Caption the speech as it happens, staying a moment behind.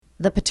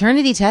The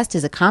Paternity Test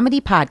is a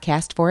comedy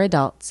podcast for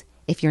adults.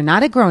 If you're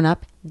not a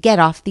grown-up, get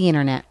off the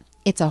internet.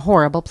 It's a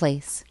horrible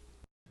place.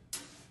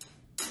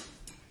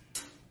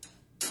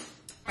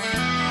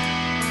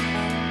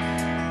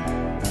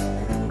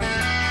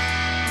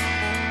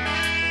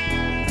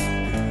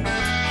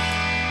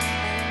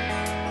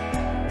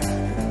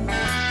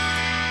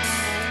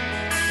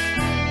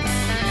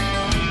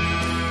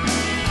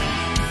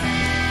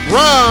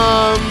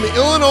 From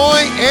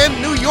Illinois and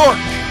New York,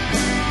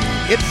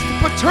 it's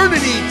the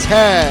Paternity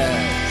Test.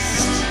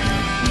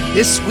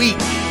 This week,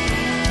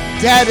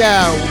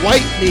 Dada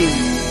whitening,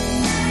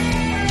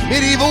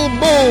 medieval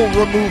mole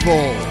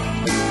removal,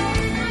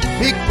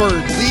 Big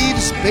Bird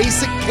leaves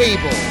basic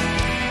cable,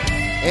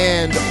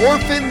 and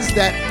orphans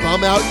that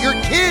bum out your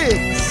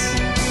kids.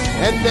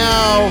 And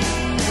now,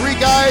 three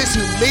guys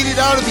who made it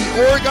out of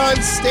the Oregon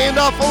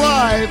standoff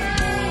alive.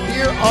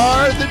 Here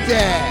are the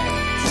dads.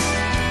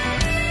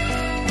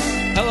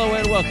 Hello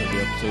and welcome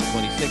to episode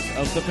 26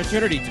 of the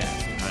Paternity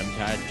Test. I'm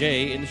Todd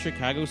J. in the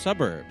Chicago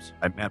suburbs.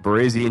 I'm Matt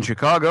Baresi in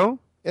Chicago.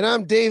 And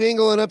I'm Dave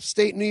Engel in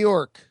upstate New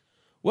York.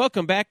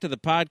 Welcome back to the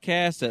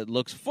podcast that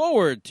looks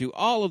forward to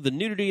all of the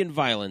nudity and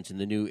violence in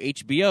the new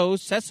HBO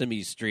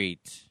Sesame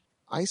Street.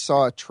 I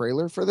saw a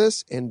trailer for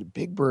this, and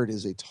Big Bird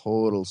is a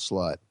total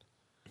slut.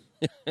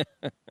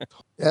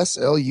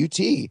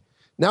 S-L-U-T.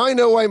 Now I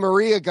know why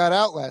Maria got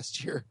out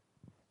last year.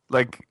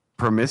 Like,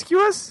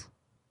 promiscuous?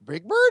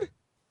 Big Bird?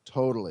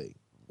 Totally.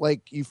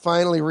 Like, you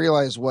finally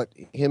realize what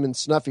him and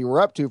Snuffy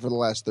were up to for the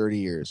last 30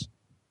 years.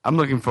 I'm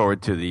looking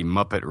forward to the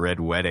Muppet Red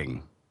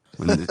Wedding.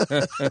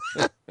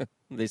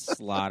 They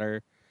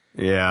slaughter.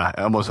 Yeah,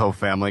 Elmo's whole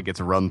family gets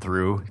run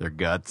through their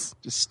guts.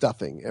 Just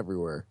stuffing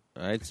everywhere.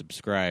 I'd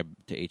subscribe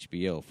to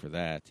HBO for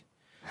that.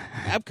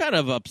 I'm kind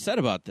of upset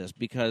about this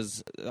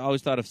because I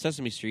always thought of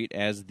Sesame Street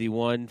as the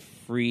one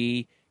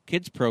free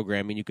kids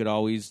programming you could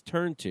always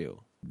turn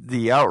to.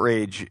 The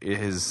outrage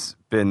has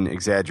been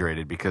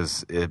exaggerated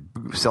because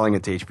selling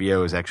it to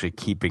HBO is actually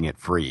keeping it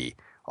free.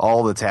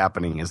 All that's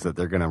happening is that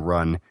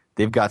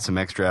they've got some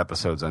extra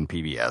episodes on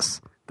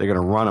PBS. They're going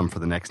to run them for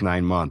the next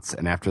 9 months,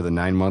 and after the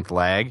 9-month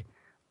lag,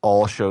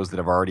 all shows that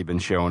have already been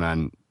shown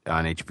on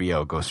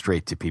HBO go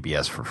straight to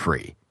PBS for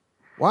free.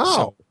 Wow.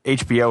 So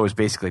HBO is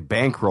basically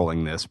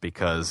bankrolling this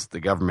because the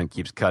government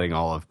keeps cutting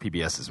all of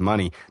PBS's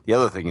money. The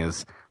other thing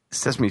is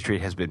Sesame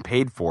Street has been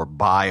paid for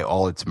by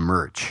all its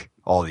merch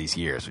all these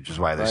years, which is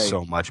why there's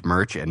so much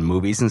merch and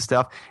movies and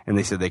stuff. And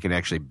they said they can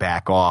actually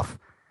back off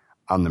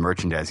on the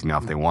merchandising now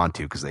if they want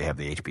to because they have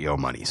the HBO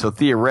money. So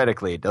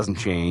theoretically, it doesn't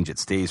change. It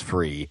stays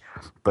free,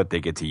 but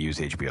they get to use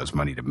HBO's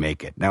money to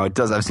make it. Now, it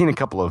does. I've seen a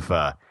couple of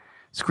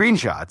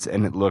screenshots,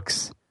 and it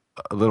looks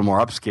a little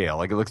more upscale.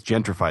 Like, it looks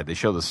gentrified. They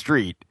show the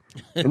street.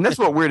 And that's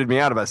what weirded me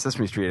out about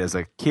Sesame Street as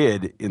a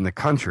kid in the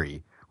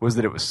country, was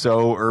that it was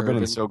so urban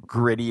and so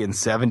gritty and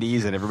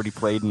 70s, and everybody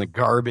played in the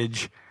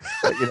garbage.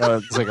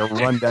 It's like a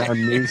rundown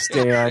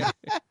newsstand.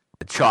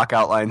 Chalk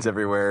outlines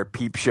everywhere,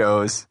 peep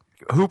shows.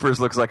 Hoopers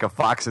looks like a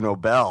Fox and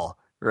Obel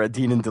or a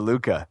Dean and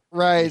DeLuca.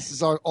 Right, this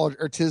is all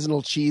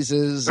artisanal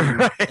cheeses.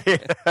 And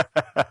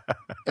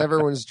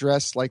everyone's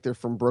dressed like they're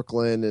from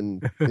Brooklyn,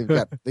 and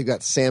they've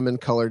got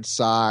salmon-colored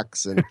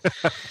socks. And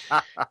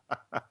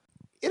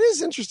it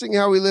is interesting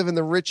how we live in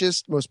the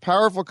richest, most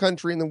powerful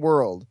country in the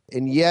world,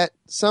 and yet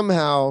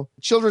somehow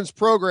children's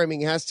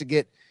programming has to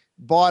get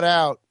bought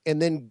out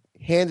and then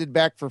handed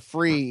back for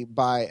free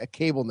by a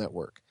cable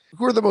network.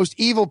 Who are the most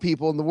evil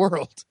people in the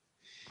world?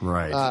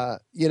 Right.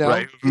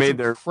 Right. Made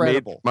their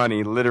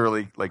money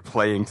literally like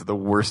playing to the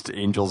worst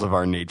angels of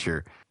our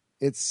nature.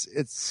 It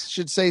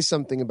should say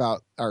something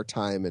about our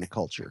time and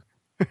culture.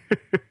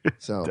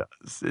 So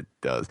It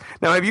does.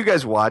 Now, have you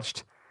guys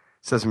watched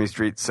Sesame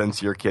Street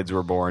since your kids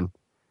were born?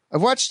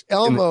 I've watched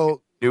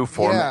Elmo. New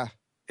format.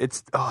 Yeah.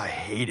 I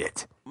hate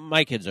it.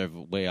 My kids have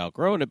way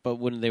outgrown it, but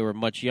when they were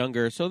much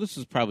younger, so this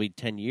was probably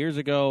 10 years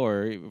ago,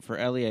 or for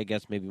Ellie, I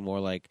guess maybe more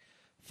like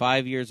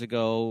 5 years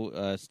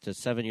ago to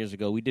 7 years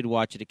ago. We did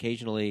watch it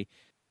occasionally.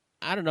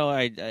 I don't know.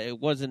 I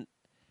wasn't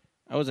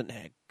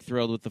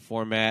thrilled with the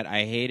format.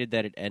 I hated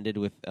that it ended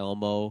with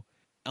Elmo.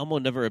 Elmo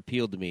never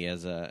appealed to me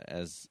as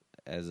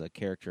a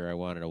character I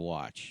wanted to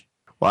watch.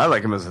 Well, I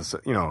like him as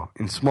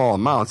in small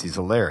amounts, he's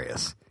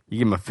hilarious. You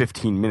give him a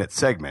 15-minute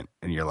segment,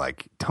 and you're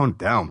like, tone it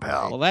down,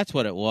 pal. Well, that's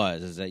what it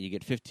was, is that you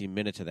get 15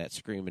 minutes of that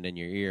screaming in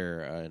your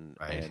ear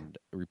and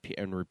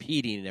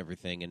repeating and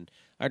everything. And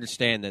I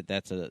understand that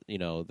that's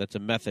a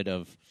method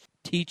of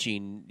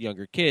teaching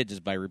younger kids is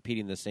by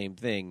repeating the same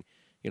thing.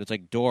 It's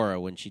like Dora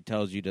when she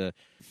tells you to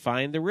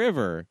find the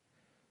river.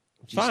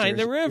 Find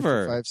the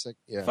river.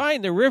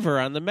 Find the river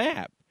on the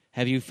map.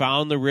 Have you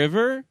found the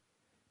river?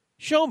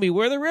 Show me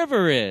where the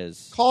river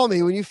is. Call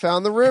me when you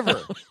found the river.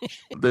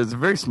 There's a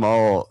very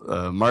small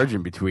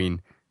margin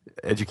between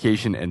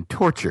education and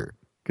torture,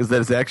 because that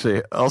is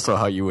actually also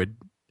how you would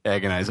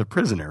agonize a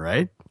prisoner,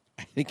 right?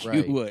 I think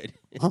you would.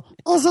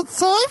 Is it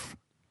safe?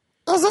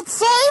 Is it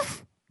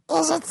safe?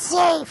 Is it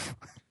safe?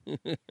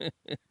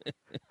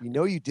 You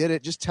know you did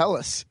it. Just tell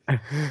us.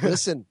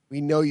 Listen,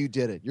 we know you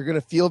did it. You're going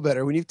to feel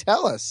better when you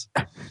tell us.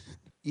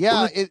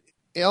 Yeah,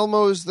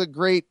 Elmo's the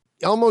great.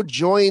 Elmo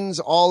joins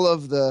all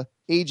of the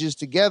ages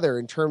together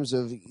in terms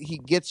of he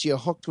gets you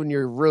hooked when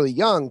you're really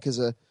young because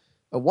a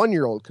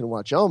 1-year-old can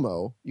watch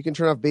Elmo. You can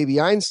turn off Baby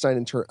Einstein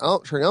and turn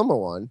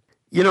Elmo on.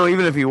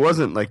 Even if he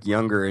wasn't like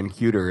younger and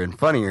cuter and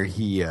funnier,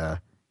 he's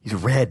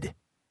red.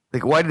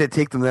 Like, why did it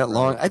take them that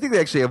long? I think they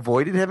actually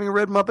avoided having a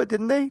red Muppet,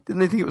 didn't they? Didn't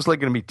they think it was like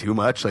going to be too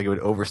much? Like it would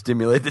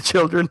overstimulate the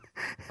children?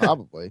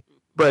 Probably.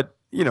 But,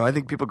 I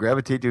think people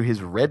gravitate to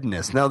his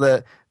redness. Now,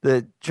 the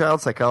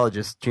child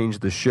psychologist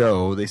changed the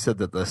show. They said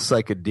that the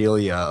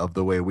psychedelia of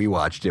the way we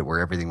watched it, where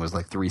everything was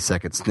like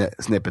 3-second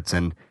snippets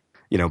and,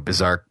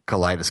 bizarre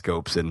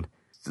kaleidoscopes and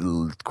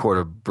quart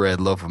of bread,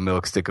 loaf of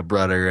milk, stick of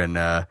butter, and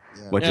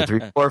 1, 2, 3,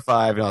 4,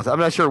 5. And all that. I'm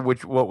not sure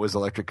what was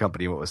Electric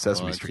Company and what was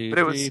Sesame Street. 1, 2,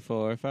 but it was 3,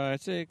 4,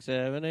 5, 6,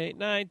 7, 8,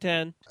 9,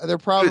 10. They're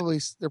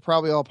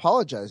probably all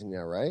apologizing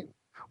now, right?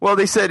 Well,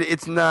 they said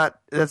that's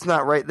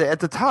not right. At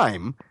the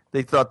time,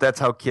 they thought that's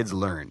how kids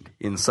learned,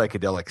 in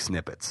psychedelic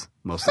snippets,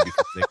 mostly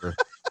because they were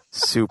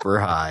super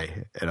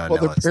high and on Well,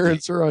 their LSD.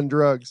 parents are on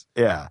drugs.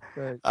 Yeah.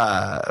 Right.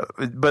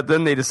 But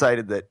then they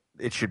decided that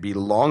it should be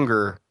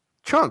longer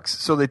chunks,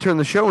 so they turned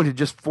the show into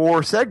just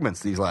 4 segments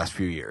these last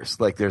few years.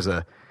 Like there's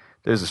a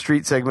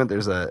street segment,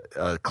 there's a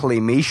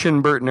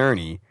claymation Bert and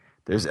Ernie,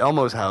 there's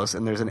Elmo's house,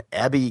 and there's an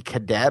Abby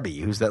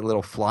Cadabby, who's that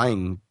little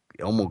flying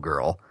Elmo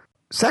girl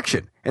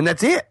section, and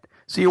that's it.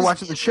 So you're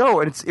watching the show,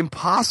 and it's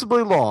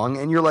impossibly long,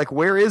 and you're like,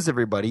 where is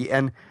everybody?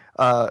 And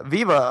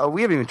Viva,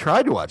 we haven't even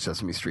tried to watch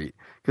Sesame Street,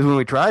 because when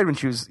we tried when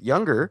she was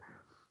younger,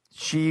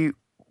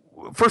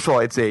 first of all,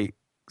 it's a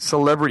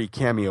celebrity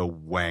cameo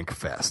wank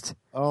fest.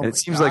 Oh, and it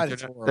seems like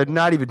they're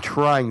not even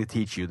trying to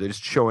teach you. They're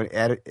just showing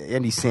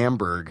Andy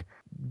Samberg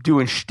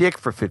doing shtick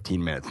for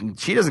 15 minutes. And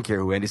she doesn't care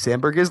who Andy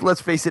Samberg is.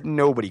 Let's face it,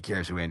 nobody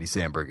cares who Andy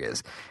Samberg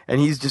is. And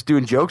he's just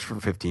doing jokes for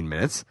 15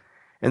 minutes.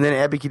 And then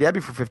Abby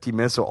Cadabby for 15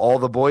 minutes so all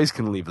the boys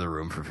can leave the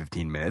room for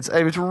 15 minutes. I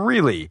mean, it's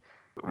really,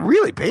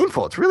 really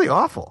painful. It's really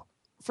awful.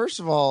 First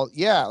of all,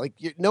 yeah, like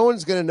no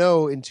one's going to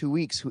know in 2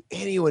 weeks who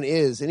anyone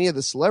is, any of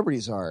the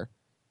celebrities are.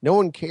 No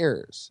one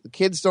cares. The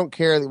kids don't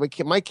care.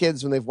 My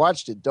kids, when they've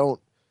watched it, don't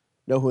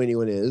know who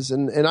anyone is.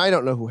 And I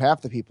don't know who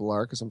half the people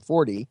are because I'm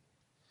 40.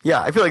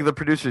 Yeah, I feel like the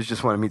producers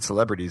just want to meet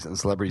celebrities, and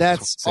celebrities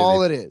That's just want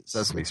all to it say is.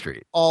 Sesame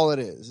Street. All it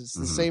is. It's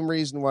the same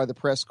reason why the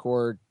press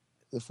corps,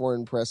 the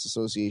Foreign Press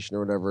Association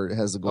or whatever,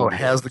 has the Golden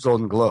Globes. The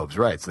Golden Globes,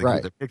 right. So they right.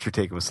 get their picture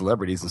taken with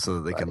celebrities, and so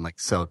that they can like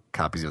sell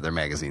copies of their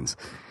magazines.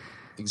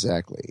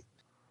 Exactly.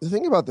 The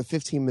thing about the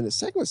 15-minute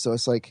segments, though,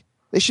 it's like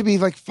they should be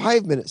like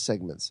 5-minute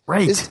segments.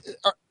 Right.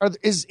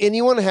 Is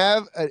anyone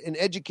have an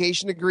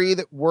education degree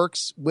that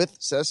works with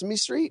Sesame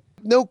Street?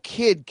 No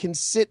kid can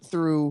sit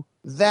through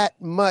that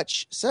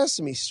much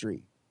Sesame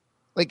Street.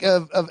 Like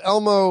of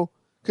Elmo,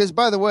 because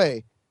by the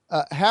way,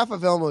 half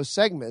of Elmo's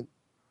segment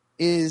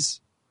is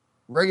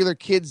regular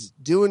kids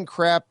doing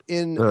crap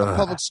in a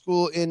public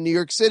school in New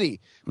York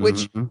City,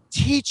 which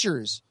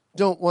teachers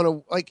don't want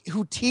to, like,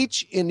 who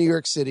teach in New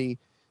York City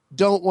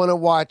don't want to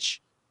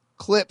watch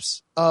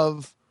clips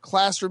of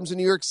classrooms in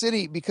New York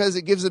City because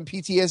it gives them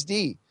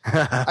PTSD.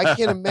 I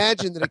can't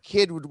imagine that a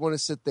kid would want to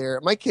sit there.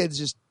 My kids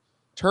just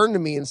turn to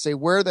me and say,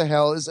 where the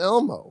hell is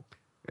Elmo?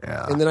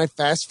 Yeah. And then I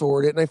fast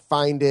forward it and I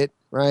find it,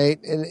 right?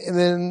 And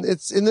then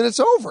it's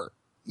over.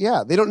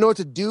 Yeah, they don't know what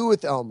to do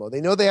with Elmo.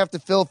 They know they have to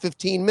fill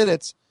 15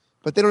 minutes,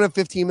 but they don't have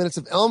 15 minutes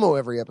of Elmo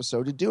every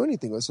episode to do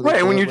anything with. So right,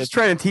 and when you're just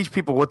trying to teach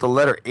people what the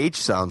letter H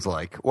sounds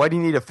like, why do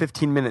you need a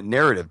 15-minute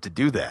narrative to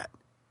do that?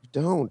 You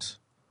don't.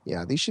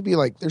 Yeah, these should be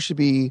there should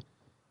be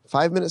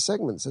 5-minute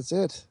segments. That's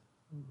it.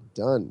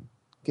 Done.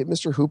 Get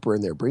Mr. Hooper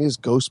in there. Bring his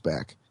ghost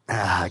back.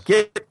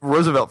 Get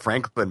Roosevelt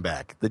Franklin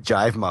back, the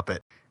Jive Muppet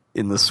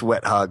in the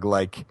sweat hug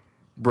like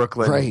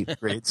Brooklyn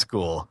grade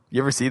school.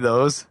 You ever see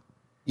those?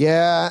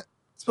 Yeah.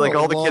 It's like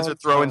all the kids are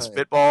throwing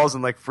spitballs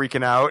and like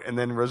freaking out, and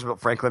then Roosevelt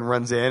Franklin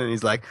runs in and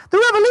he's like, "The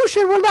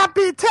revolution will not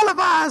be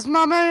televised,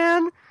 my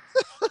man."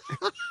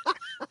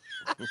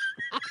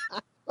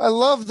 I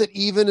love that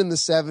even in the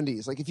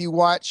 70s, like if you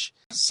watch,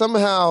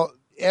 somehow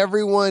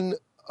everyone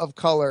of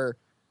color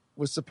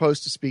was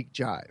supposed to speak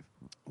jive.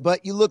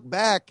 But you look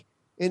back,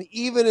 and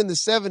even in the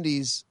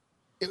 70s,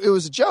 it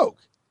was a joke,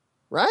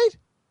 right?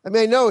 I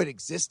mean, I know it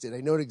existed.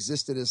 I know it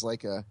existed as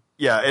like a...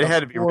 Yeah, it had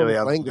to be really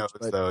on the nose,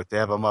 though, to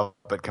have a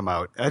Muppet come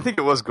out. And I think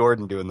it was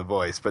Gordon doing the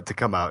voice, but to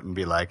come out and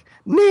be like,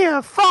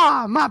 "Near,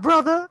 far, my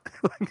brother."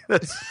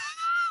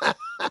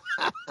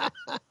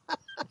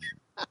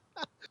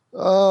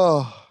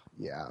 Oh,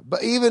 yeah.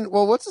 But even,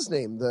 well, what's his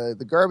name?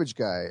 The garbage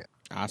guy.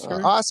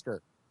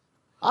 Oscar?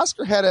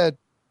 Oscar had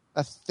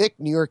a thick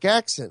New York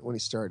accent when he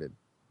started.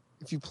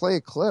 If you play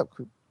a clip,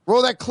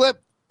 roll that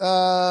clip.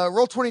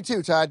 Roll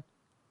 22, Todd.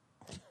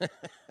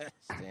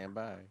 Stand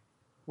by.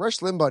 Rush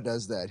Limbaugh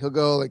does that. He'll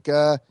go like,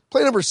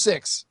 play number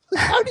 6.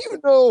 How do you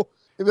even know?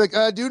 He'll be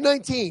like, do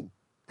 19.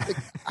 Like,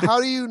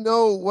 how do you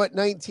know what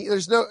 19?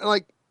 There's no,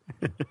 like,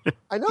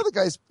 I know the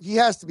guy's, he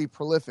has to be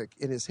prolific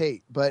in his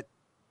hate, but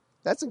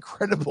that's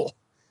incredible.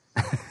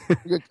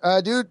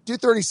 Do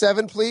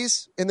 37,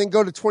 please. And then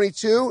go to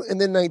 22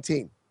 and then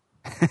 19.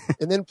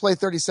 And then play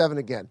 37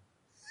 again.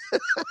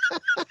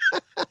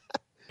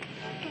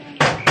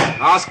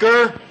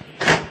 Oscar?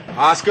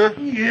 Oscar?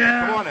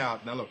 Yeah? Come on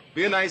out. Now, look,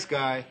 be a nice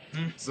guy.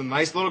 It's a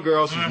nice little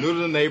girl. She's new to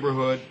the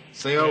neighborhood.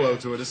 Say hello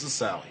to her. This is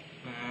Sally.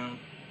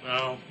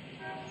 Well,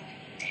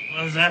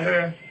 is that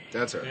her?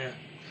 That's her. Yeah.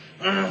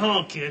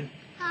 Hello, kid.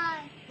 Hi.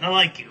 I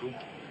like you.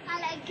 I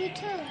like you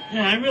too.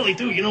 Yeah, I really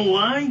do. You know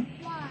why?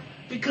 Why?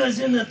 Because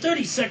in the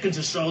 30 seconds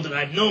or so that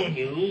I've known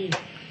you,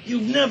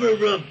 you've never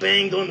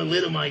banged on the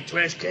lid of my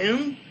trash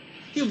can.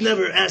 You've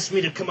never asked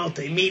me to come out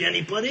to meet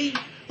anybody,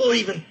 or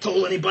even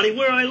told anybody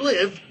where I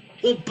live,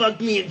 or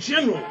bugged me in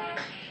general.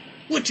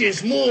 Which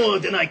is more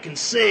than I can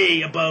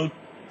say about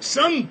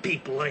some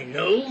people I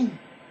know.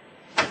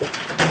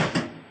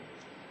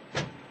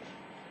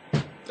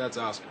 That's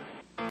Oscar.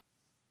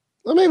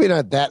 Well, maybe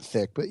not that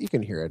thick, but you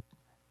can hear it.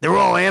 They're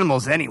all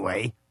animals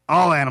anyway.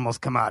 All animals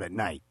come out at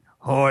night.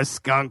 Horse,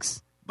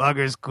 skunks,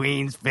 buggers,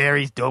 queens,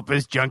 fairies,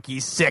 dopers,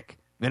 junkies, sick,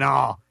 and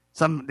all.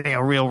 Someday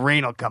a real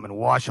rain will come and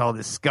wash all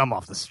this scum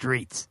off the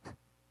streets.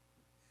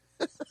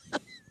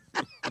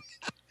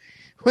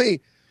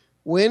 Wait,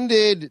 when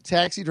did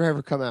Taxi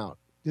Driver come out?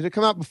 Did it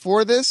come out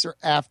before this or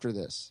after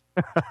this?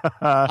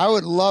 I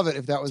would love it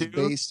if that was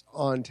based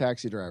on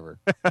Taxi Driver.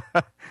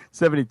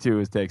 72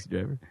 is Taxi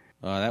Driver.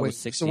 That Wait, was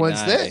 69, so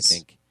when's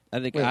this? I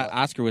think Wait,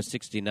 Oscar was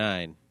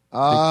 69.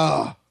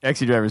 Oh.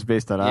 Taxi Driver is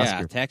based on Oscar.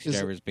 Yeah, Taxi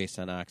Driver is based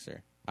on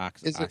Oscar. I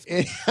was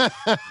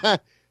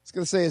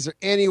going to say, is there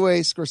any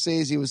way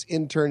Scorsese was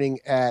interning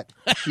at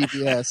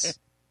PBS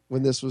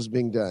when this was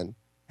being done?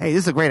 Hey,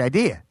 this is a great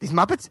idea. These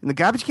Muppets in the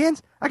garbage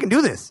cans? I can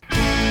do this.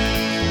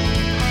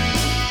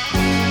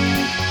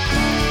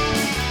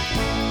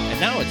 And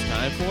now it's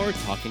time for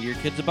Talking to Your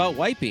Kids About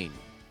Wiping.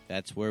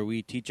 That's where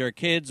we teach our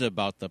kids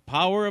about the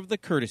power of the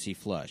courtesy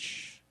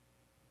flush.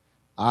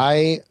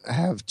 I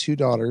have two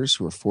daughters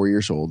who are 4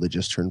 years old. They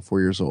just turned 4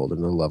 years old,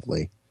 and they're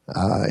lovely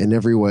in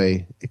every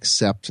way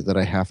except that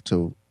I have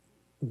to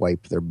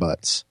wipe their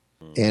butts.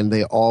 And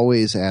they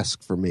always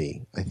ask for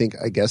me.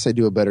 I guess I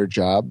do a better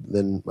job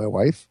than my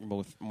wife.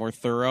 More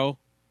thorough?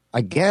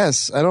 I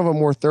guess. I don't know if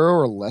I'm more thorough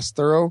or less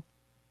thorough.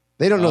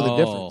 They don't know the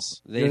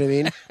difference. You know what I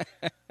mean?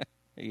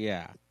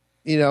 Yeah.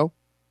 You know?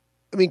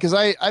 I mean, because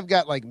I've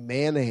got like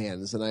man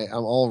hands, and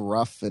I'm all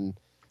rough, and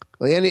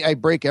like I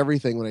break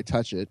everything when I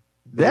touch it.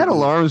 That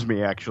alarms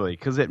me, actually,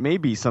 because it may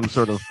be some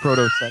sort of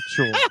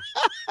proto-sexual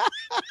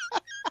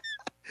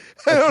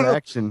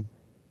attraction.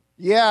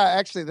 Yeah,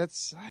 actually,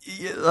 that's...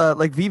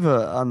 like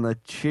Viva on the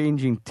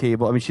changing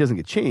table. I mean, she doesn't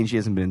get changed. She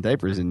hasn't been in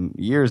diapers in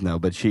years now,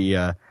 but she,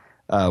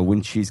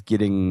 when she's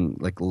getting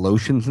like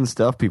lotions and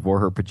stuff before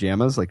her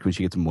pajamas, like when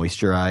she gets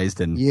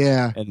moisturized and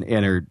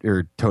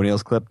her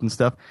toenails clipped and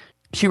stuff,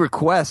 she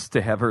requests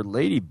to have her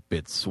lady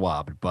bits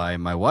swabbed by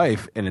my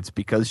wife, and it's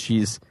because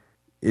she's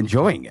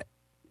enjoying it.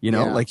 You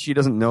know, like she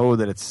doesn't know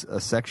that it's a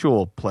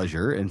sexual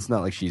pleasure, and it's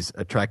not like she's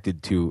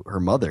attracted to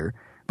her mother,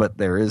 but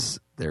there is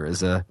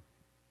a,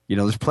 you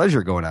know, there's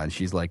pleasure going on.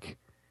 She's like,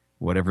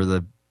 whatever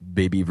the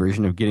baby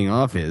version of getting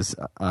off is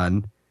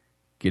on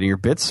getting her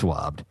bits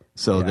swabbed.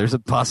 So there's a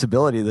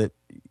possibility that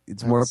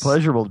it's more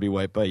pleasurable to be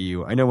wiped by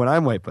you. I know when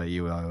I'm wiped by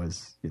you, I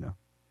was, you know.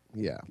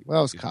 Yeah. Well,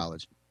 it was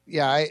college.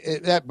 Yeah,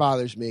 that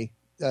bothers me.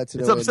 It's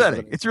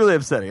upsetting. It's really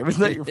upsetting. I mean, it's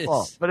not your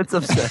fault, but it's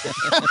upsetting.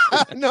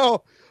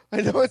 No,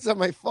 I know it's not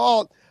my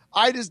fault.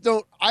 I just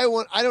don't. I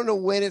don't know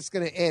when it's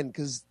going to end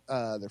because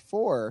they're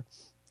 4,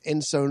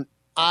 and so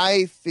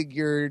I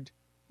figured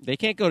they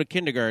can't go to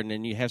kindergarten,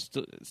 and you have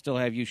still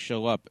have you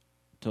show up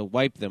to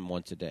wipe them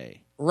once a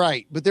day.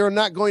 Right, but they're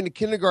not going to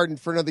kindergarten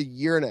for another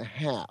year and a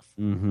half.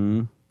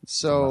 Mm-hmm.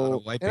 So a lot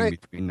of wiping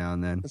between now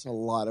and then. That's a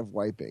lot of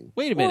wiping.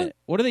 Wait a minute.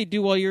 What do they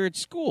do while you're at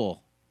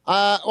school?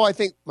 I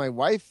think my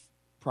wife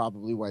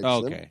probably wipes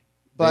them.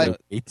 But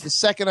the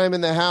second I'm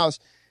in the house.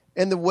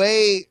 And the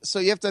way, so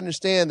you have to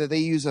understand that they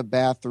use a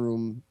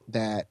bathroom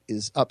that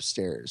is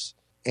upstairs.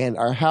 And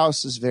our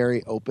house is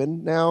very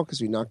open now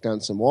because we knocked down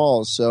some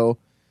walls. So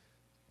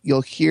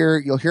you'll hear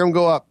them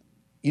go up.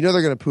 You know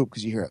they're going to poop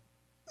because you hear it.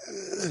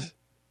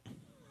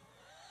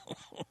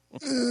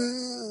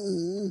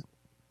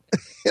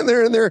 And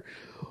they're in there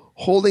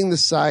holding the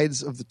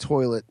sides of the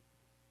toilet.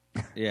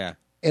 Yeah.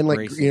 And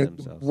like,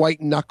 white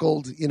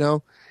knuckled, you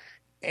know.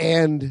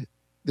 And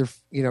they're,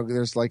 you know,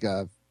 there's like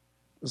a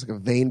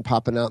vein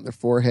popping out in their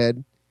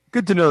forehead.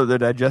 Good to know that their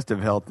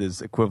digestive health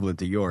is equivalent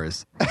to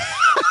yours.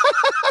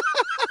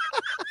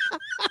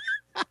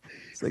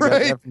 So they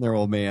got that from their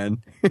old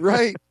man.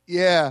 Right?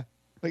 Yeah.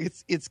 Like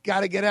it's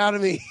got to get out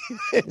of me.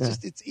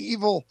 It's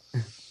evil.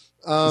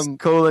 This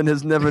colon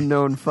has never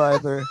known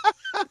fiber.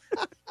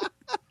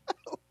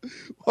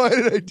 Why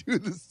did I do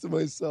this to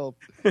myself?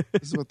 This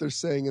is what they're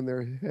saying in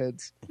their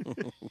heads.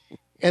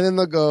 And then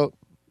they'll go,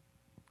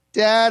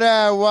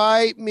 "Dada,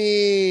 wipe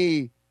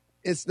me."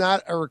 It's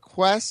not a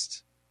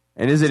request.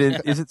 And is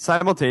it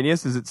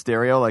simultaneous? Is it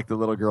stereo like the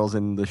little girls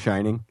in The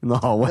Shining in the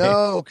hallway?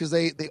 No, because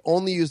they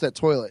only use that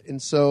toilet.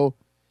 And so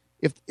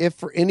if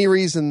for any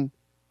reason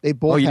they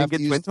both you have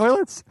didn't to get twin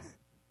toilets?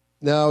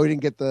 No, we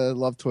didn't get the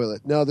love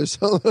toilet. No, there's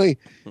only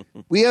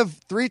we have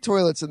 3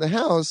 toilets in the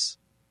house,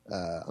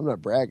 I'm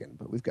not bragging,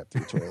 but we've got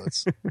 3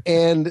 toilets,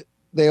 and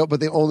they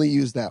only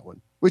use that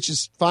one, which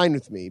is fine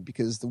with me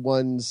because the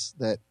ones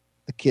that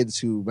the kids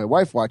who my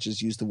wife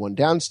watches use the one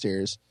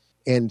downstairs,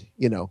 and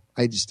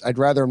I'd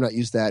rather them not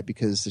use that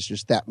because there's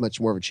just that much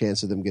more of a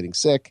chance of them getting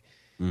sick.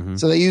 Mm-hmm.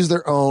 So they use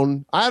their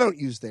own. I don't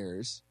use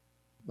theirs.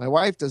 My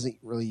wife doesn't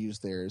really use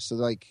theirs,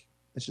 so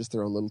it's just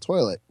their own little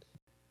toilet,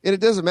 and it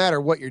doesn't matter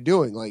what you're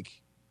doing.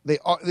 Like they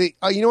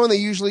when they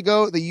usually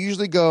go. They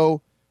usually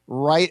go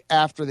right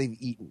after they've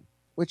eaten,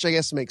 which I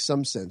guess makes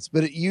some sense.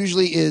 But it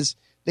usually is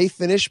they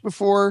finish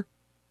before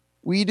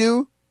we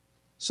do,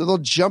 so they'll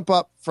jump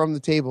up from the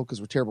table because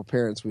we're terrible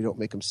parents. We don't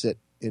make them sit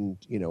in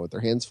with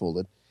their hands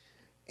folded,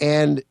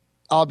 and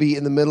I'll be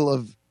in the middle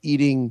of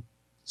eating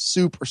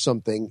soup or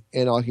something,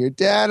 and I'll hear,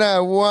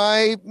 "Dada,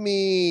 wipe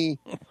me,"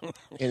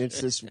 and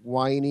it's this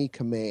whiny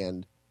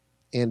command,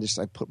 and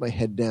I put my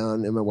head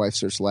down, and my wife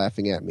starts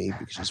laughing at me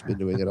because she's been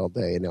doing it all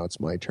day, and now it's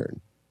my turn.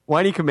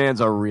 Whiny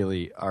commands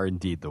are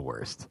indeed the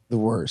worst. The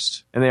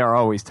worst, and they are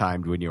always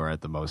timed when you are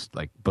at the most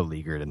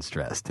beleaguered and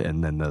stressed,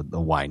 and then the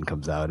whine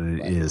comes out, and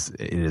it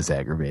is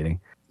aggravating.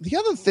 The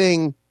other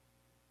thing,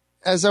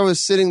 as I was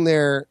sitting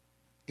there,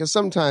 because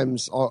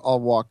sometimes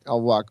I'll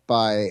walk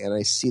by and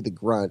I see the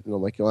grunt, and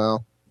I'm like,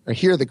 well. I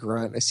hear the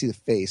grunt. I see the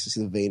face. I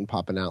see the vein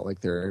popping out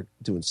like they're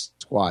doing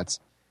squats.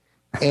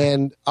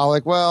 And I'm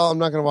like, well, I'm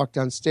not going to walk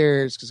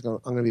downstairs because I'm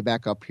going to be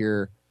back up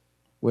here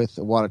with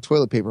a wad of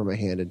toilet paper in my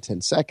hand in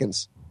 10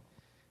 seconds.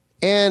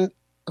 And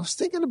I was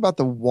thinking about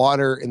the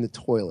water in the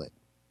toilet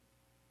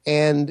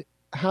and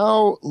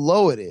how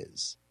low it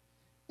is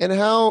and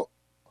how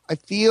I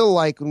feel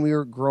like when we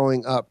were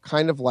growing up,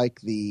 kind of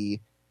like the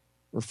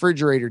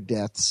refrigerator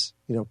deaths,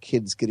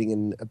 kids getting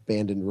in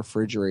abandoned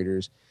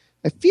refrigerators.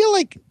 I feel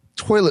like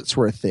toilets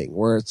were a thing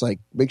where it's like,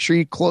 make sure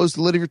you close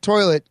the lid of your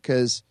toilet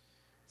because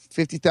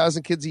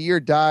 50,000 kids a year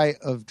die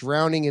of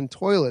drowning in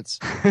toilets.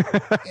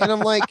 And I'm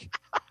like,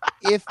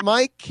 if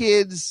my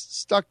kids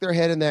stuck their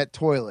head in that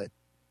toilet,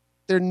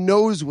 their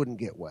nose wouldn't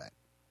get wet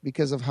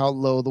because of how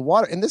low the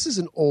water. And this is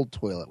an old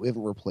toilet. We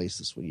haven't replaced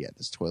this one yet.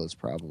 This toilet's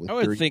probably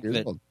 30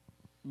 years old.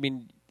 I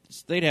mean,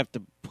 they'd have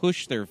to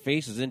push their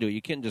faces into it.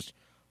 You can't just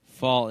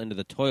fall into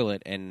the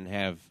toilet and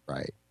have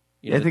right.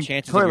 I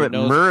think toilet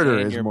murder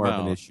is more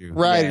of an issue.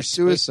 Right, or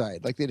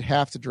suicide. Like they'd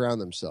have to drown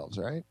themselves,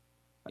 right?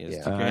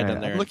 Yes,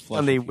 I'm looking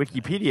on the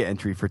Wikipedia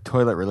entry for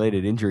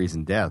toilet-related injuries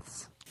and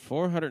deaths.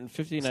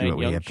 459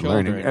 young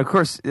children. Of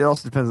course, it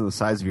also depends on the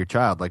size of your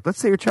child. Like, let's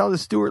say your child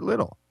is Stuart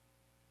Little.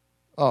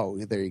 Oh,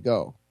 there you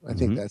go. I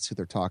think that's who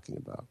they're talking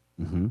about.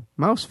 Mm-hmm.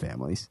 Most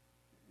families.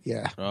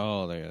 Yeah.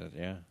 Oh,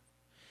 yeah.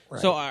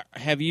 Right. So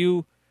have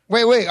you...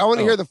 Wait. I want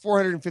to hear the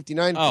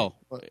 459. Oh,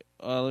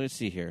 let me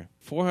see here.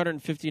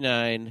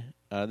 459.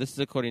 This is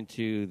according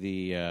to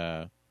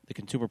the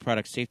Consumer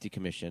Product Safety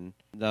Commission.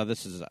 Now,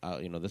 this is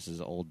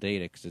old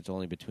data because it's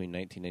only between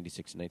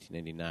 1996 and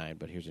 1999.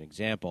 But here's an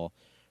example: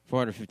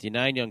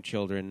 459 young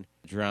children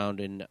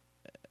drowned in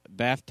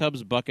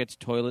bathtubs, buckets,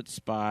 toilets,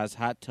 spas,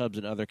 hot tubs,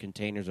 and other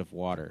containers of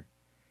water.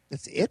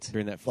 That's it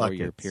during that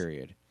 4-year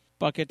period.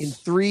 Buckets in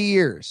 3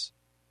 years.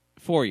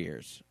 4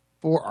 years.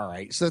 All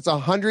right. So that's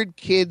 100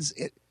 kids.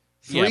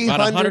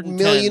 300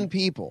 million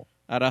people.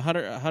 At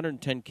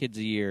 110 kids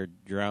a year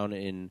drown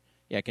in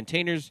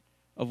containers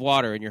of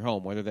water in your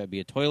home, whether that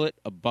be a toilet,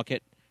 a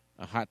bucket,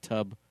 a hot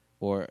tub,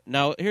 or...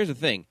 Now, here's the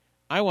thing.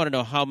 I want to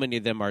know how many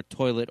of them are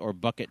toilet or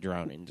bucket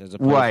drownings as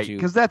opposed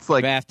to that's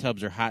like...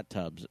 bathtubs or hot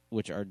tubs,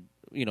 which are,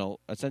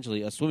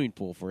 essentially a swimming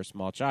pool for a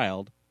small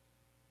child.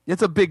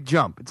 It's a big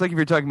jump. It's like if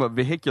you're talking about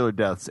vehicular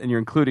deaths and you're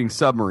including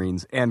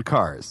submarines and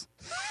cars.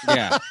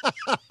 Yeah.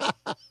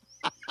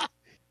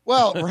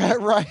 Well,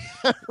 right.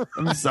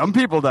 I mean, some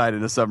people died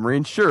in a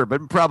submarine, sure,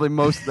 but probably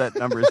most of that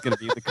number is going to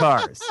be the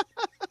cars.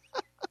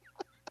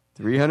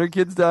 300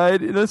 kids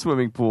died in a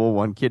swimming pool.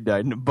 1 kid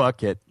died in a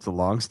bucket. It's a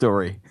long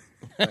story.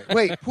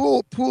 Wait,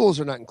 pools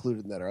are not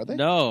included in that, are they?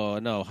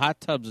 No.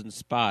 Hot tubs and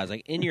spas,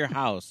 like in your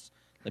house.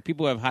 Like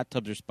people who have hot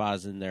tubs or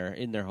spas in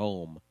their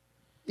home.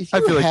 If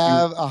you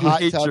have a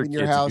hot tub in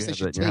your house, they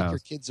should take your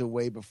kids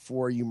away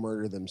before you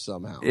murder them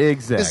somehow.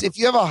 Exactly. Because if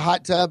you have a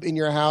hot tub in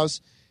your house,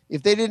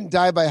 if they didn't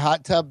die by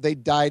hot tub, they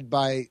died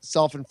by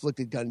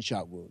self-inflicted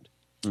gunshot wound.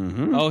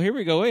 Mm-hmm. Oh, here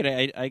we go. Wait,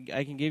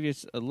 I can give you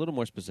a little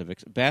more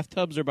specifics.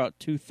 Bathtubs are about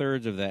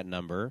 2/3 of that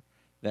number.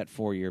 That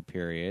 4-year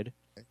period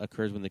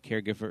occurs when the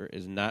caregiver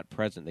is not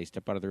present. They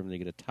step out of the room, they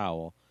get a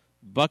towel.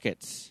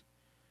 Buckets.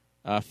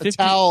 A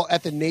towel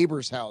at the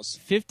neighbor's house.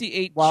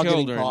 58 while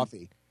children. Getting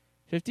coffee.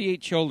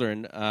 58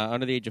 children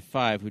under the age of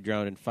 5 who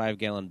drowned in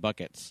 5-gallon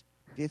buckets.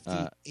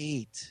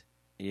 58.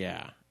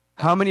 Yeah.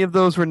 How many of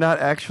those were not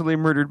actually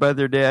murdered by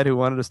their dad who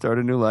wanted to start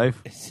a new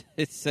life?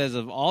 It says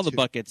of all the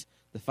buckets,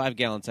 the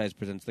 5-gallon size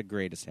presents the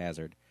greatest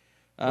hazard.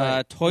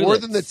 Right. Toilets. More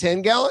than the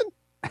 10-gallon?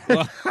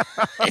 Well,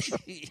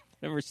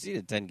 never seen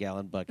a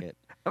 10-gallon bucket.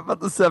 How about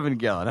the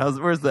 7-gallon?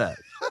 Where's that?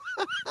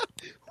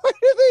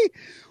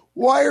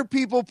 Why are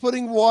people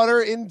putting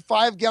water in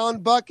 5-gallon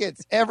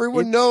buckets?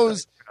 Everyone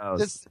knows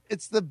this.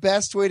 It's the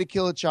best way to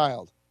kill a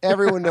child.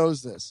 Everyone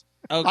knows this.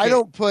 Okay. I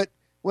don't put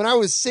when I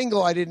was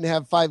single, I didn't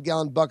have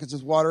 5-gallon buckets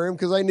with water in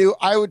because I knew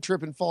I would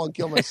trip and fall and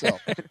kill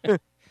myself.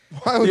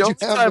 Why would you have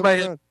them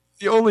around?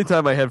 The only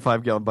time I had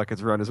 5-gallon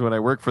buckets around is when I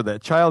worked for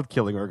that child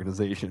killing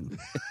organization.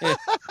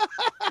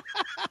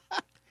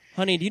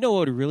 Honey, do you know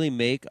what would really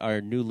make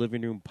our new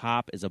living room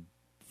pop is a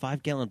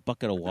 5-gallon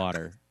bucket of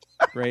water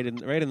right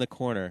in the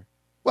corner.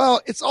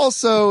 Well, it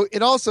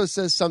also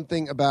says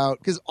something about,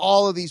 because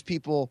all of these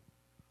people,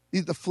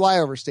 the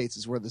flyover states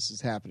is where this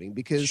is happening.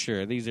 Because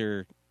sure, these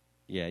are,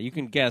 yeah, you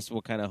can guess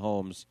what kind of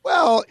homes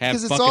have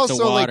buckets it's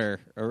also of water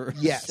or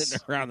yes, sitting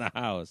around the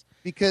house.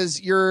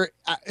 Because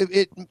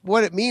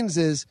what it means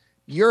is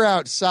you're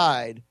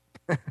outside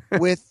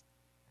with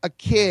a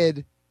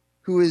kid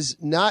who is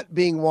not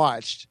being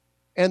watched,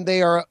 and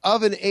they are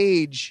of an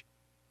age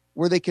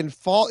where they can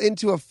fall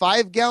into a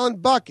 5-gallon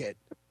bucket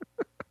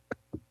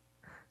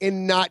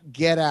and not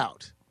get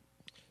out.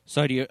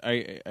 So,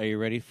 are you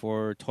ready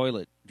for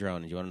toilet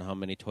drowning? Do you want to know how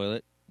many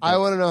toilet? I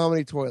want to know how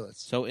many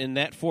toilets. So, in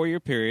that 4-year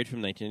period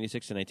from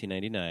 1996 to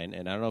 1999,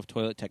 and I don't know if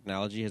toilet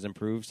technology has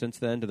improved since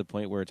then to the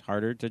point where it's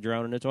harder to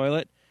drown in a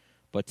toilet,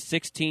 but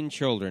 16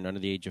 children under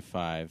the age of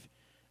 5,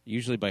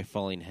 usually by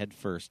falling head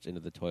first into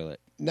the toilet.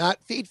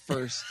 Not feet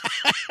first.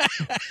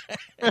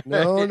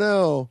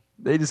 No.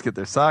 They just get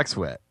their socks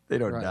wet. They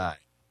don't die.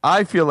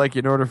 I feel like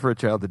in order for a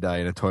child to die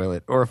in a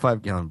toilet or a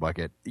 5-gallon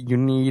bucket, you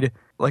need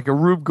like a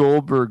Rube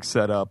Goldberg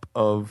setup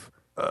of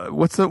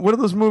what are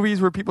those movies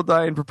where people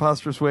die in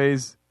preposterous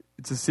ways?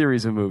 It's a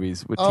series of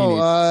movies with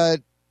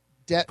teenagers.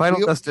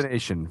 Final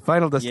Destination.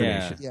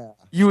 Yeah.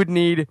 You would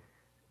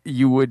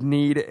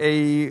need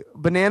a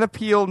banana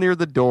peel near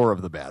the door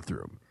of the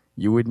bathroom.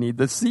 You would need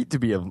the seat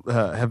to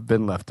have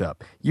been left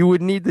up. You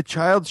would need the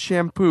child's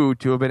shampoo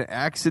to have been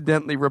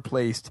accidentally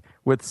replaced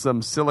with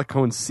some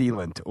silicone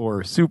sealant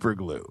or super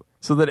glue,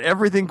 so that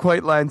everything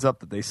quite lines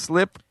up, that they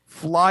slip,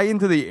 fly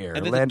into the air,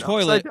 and land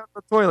upside down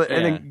the toilet,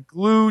 and then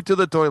glue to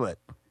the toilet.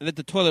 And that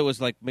the toilet was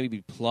like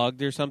maybe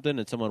plugged or something,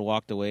 and someone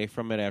walked away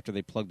from it after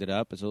they plugged it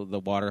up, and so the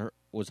water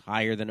was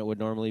higher than it would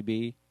normally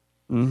be.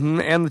 Mm-hmm.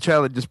 And the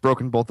child had just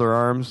broken both their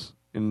arms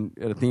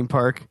at a theme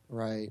park.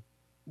 Right.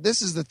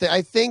 This is the thing.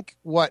 I think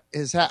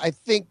I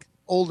think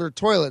older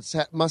toilets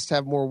must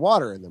have more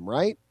water in them,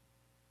 right?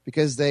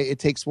 Because it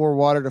takes more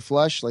water to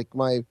flush. Like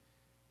when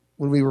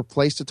we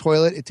replaced a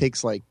toilet, it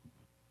takes like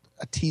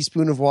a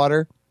teaspoon of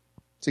water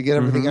to get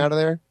everything out of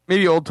there.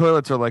 Maybe old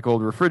toilets are like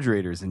old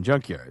refrigerators in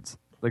junkyards.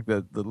 Like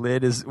the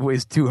lid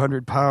weighs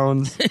 200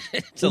 pounds.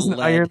 It's an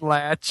iron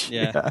latch.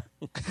 Yeah.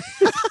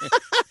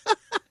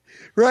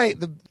 Right.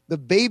 The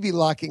baby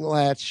locking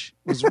latch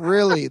was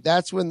really,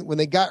 that's when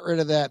they got rid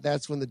of that,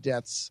 that's when the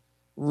deaths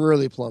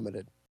really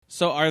plummeted.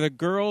 So are the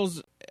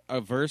girls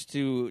averse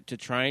to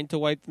trying to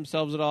wipe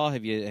themselves at all?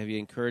 Have you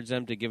encouraged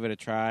them to give it a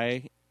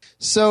try?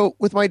 So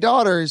with my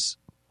daughters,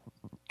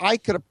 I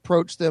could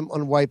approach them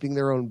on wiping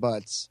their own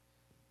butts.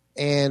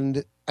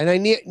 And I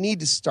need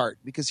to start,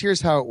 because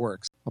here's how it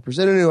works. I'll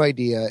present a new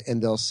idea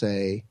and they'll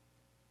say,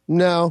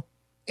 no.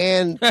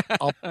 And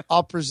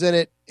I'll present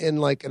it in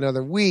like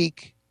another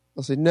week.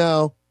 They'll say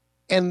no.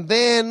 And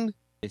then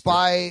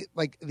by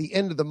like the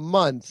end of the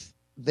month,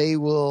 they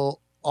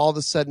will all of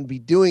a sudden be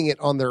doing it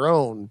on their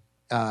own,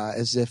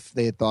 as if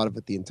they had thought of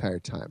it the entire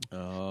time.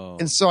 Oh.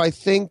 And so I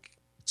think,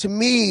 to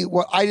me,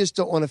 I just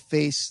don't want to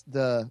face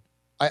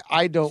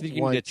I don't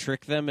want to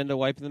trick them into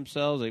wiping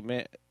themselves. Like,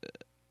 man,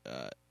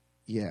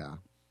 yeah,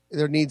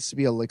 there needs to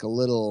be a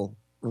little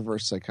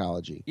reverse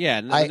psychology.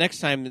 Yeah, the next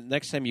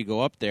time you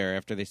go up there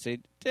after they say,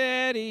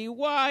 "Daddy,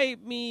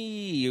 wipe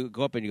me," you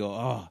go up and you go,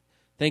 "Oh,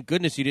 thank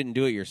goodness you didn't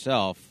do it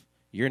yourself.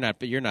 You're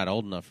not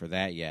old enough for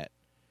that yet."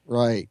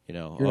 Right. You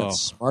know, you're not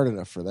smart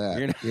enough for that.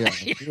 You're not, yeah,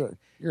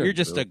 you're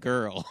just a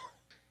girl.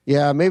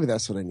 Yeah, maybe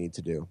that's what I need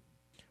to do.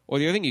 Or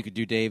the other thing you could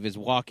do, Dave, is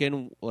walk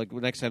in, like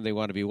next time they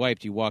want to be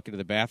wiped, you walk into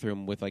the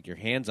bathroom with like your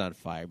hands on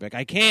fire. Be like,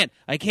 I can't.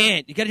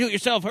 You got to do it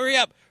yourself. Hurry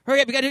up. You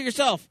got to do it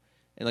yourself.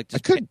 And like,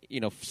 just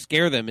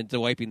scare them into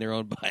wiping their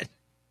own butt.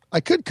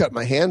 I could cut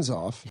my hands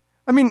off.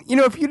 I mean,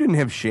 if you didn't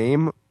have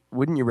shame,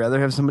 wouldn't you rather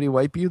have somebody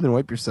wipe you than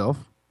wipe yourself?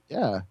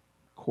 Yeah,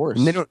 of course.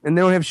 And they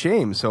don't have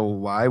shame, so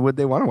why would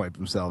they want to wipe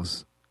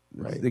themselves?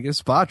 Right. They get a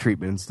spa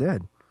treatment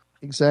instead.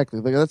 Exactly.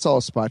 Like, that's all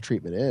a spa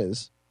treatment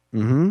is.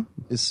 Mm-hmm.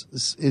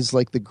 Is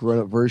like the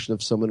grown-up version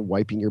of someone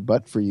wiping your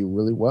butt for you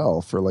really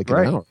well for like an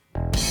hour.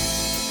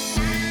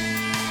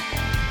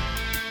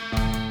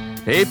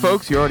 Hey,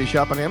 folks, you already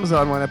shop on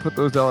Amazon. Why not put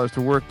those dollars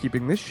to work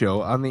keeping this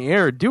show on the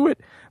air? Do it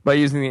by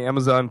using the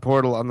Amazon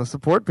portal on the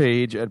support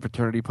page at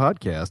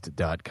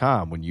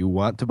paternitypodcast.com. When you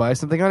want to buy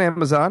something on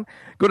Amazon,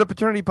 go to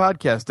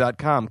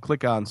paternitypodcast.com,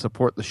 click on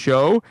support the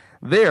show.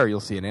 There you'll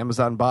see an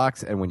Amazon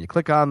box, and when you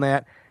click on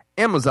that,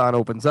 Amazon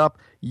opens up.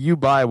 You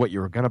buy what you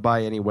were going to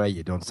buy anyway.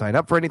 You don't sign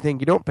up for anything.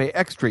 You don't pay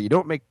extra. You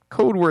don't make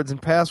code words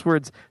and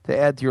passwords to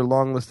add to your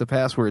long list of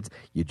passwords.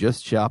 You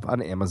just shop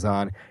on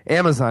Amazon.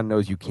 Amazon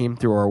knows you came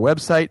through our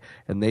website,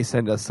 and they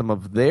send us some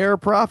of their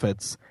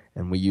profits,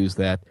 and we use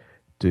that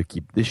to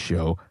keep this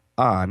show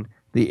on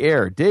the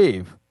air.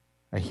 Dave,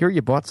 I hear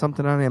you bought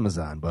something on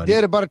Amazon, buddy.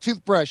 Did. I bought a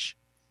toothbrush.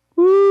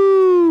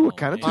 Woo! What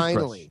kind of toothbrush?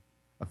 Finally.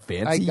 A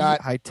fancy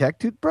high-tech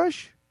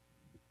toothbrush?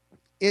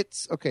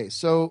 It's okay.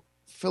 So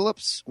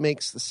Philips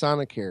makes the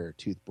Sonicare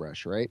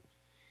toothbrush, right?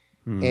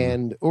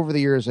 And over the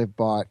years, I've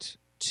bought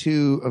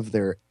 2 of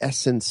their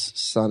Essence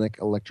Sonic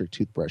electric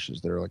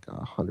toothbrushes. They're like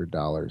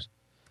 $100.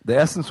 The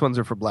Essence ones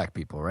are for black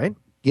people, right?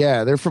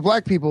 Yeah, they're for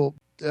black people.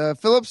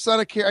 Philips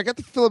Sonicare. I got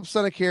the Philips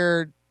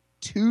Sonicare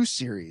 2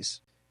 series.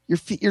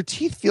 Your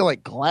teeth feel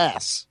like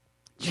glass,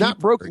 not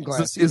broken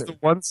glass. Is the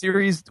 1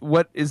 series?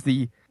 What do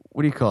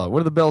you call it?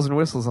 What are the bells and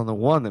whistles on the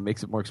 1 that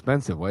makes it more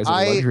expensive? Why is it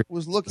luxury? I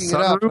was looking it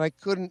up and I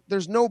couldn't.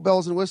 There's no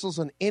bells and whistles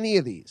on any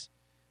of these.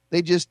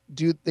 They just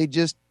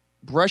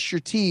brush your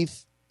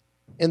teeth,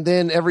 and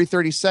then every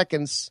 30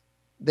 seconds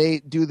they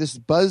do this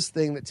buzz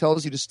thing that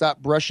tells you to stop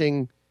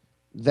brushing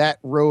that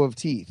row of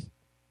teeth.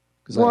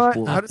 What?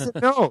 How does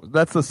it know?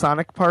 That's the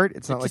sonic part.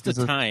 It's not like just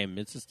a time.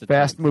 It's just a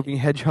fast-moving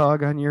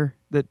hedgehog on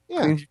that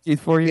cleans your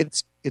teeth for you.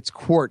 It's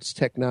quartz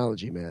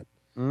technology, Matt.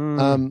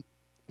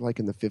 Like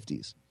in the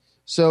 50s.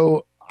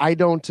 So I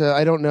don't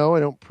know. I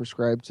don't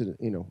prescribe to.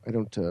 I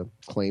don't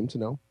claim to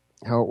know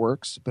how it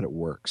works, but it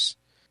works.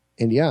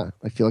 And yeah,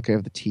 I feel like I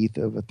have the teeth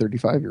of a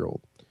 35-year-old.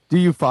 Do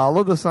you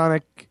follow the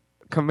sonic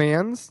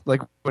commands?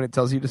 Like when it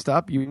tells you to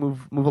stop, you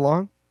move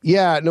along?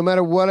 Yeah, no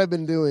matter what I've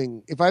been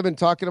doing. If I've been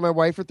talking to my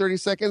wife for 30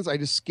 seconds, I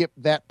just skip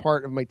that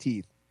part of my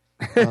teeth.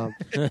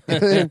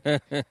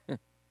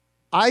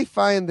 I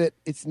find that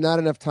it's not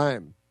enough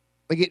time.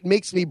 Like it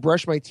makes me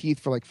brush my teeth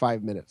for like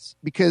 5 minutes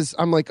because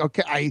I'm like,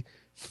 okay, I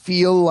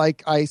feel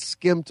like I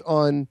skimped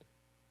on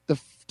the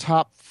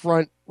top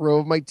front row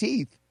of my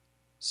teeth.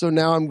 So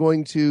now I'm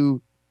going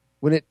to,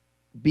 when it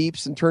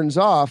beeps and turns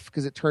off,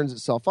 because it turns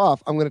itself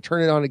off, I'm going to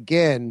turn it on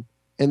again,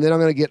 and then I'm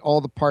going to get all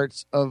the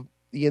parts of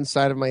the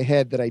inside of my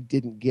head that I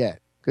didn't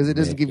get, because it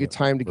doesn't give you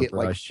time to get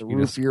like the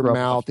roof of your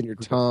mouth and your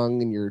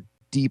tongue and your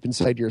deep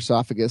inside your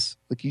esophagus.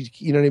 Like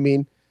you know what I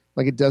mean?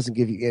 Like it doesn't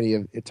give you any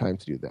of it time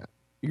to do that.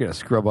 You're going to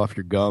scrub off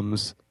your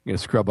gums. You're going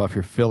to scrub off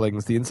your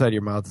fillings. The inside of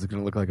your mouth is going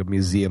to look like a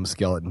museum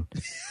skeleton.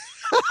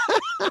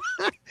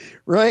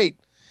 Right.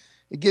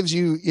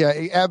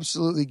 It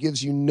absolutely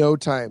gives you no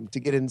time to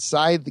get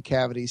inside the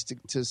cavities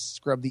to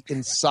scrub the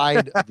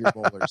inside of your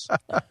molars.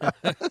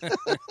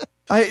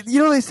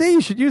 They say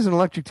you should use an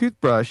electric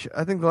toothbrush.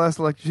 I think the last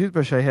electric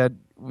toothbrush I had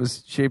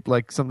was shaped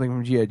like something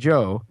from G.I.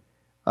 Joe.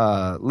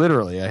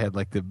 Literally, I had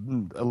like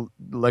the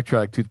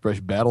electronic toothbrush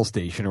battle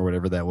station or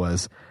whatever that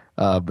was.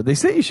 But they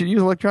say you should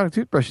use electronic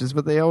toothbrushes,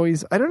 but they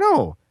always, I don't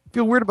know,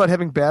 feel weird about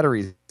having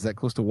batteries that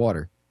close to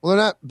water. Well,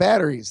 they're not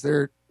batteries.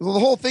 The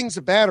whole thing's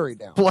a battery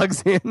now.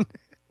 Plugs in.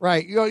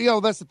 Right.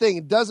 That's the thing.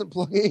 It doesn't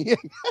plug in.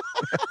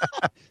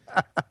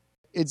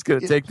 It's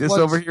going to take this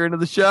over here into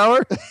the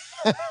shower.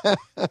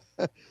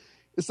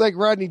 It's like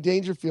Rodney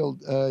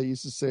Dangerfield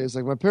used to say. It's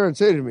like, my parents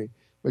hated me.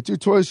 My 2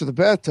 toys for the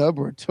bathtub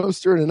were a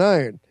toaster and an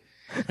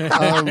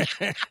iron.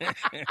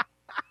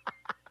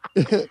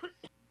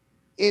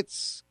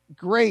 It's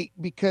great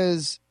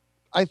because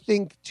I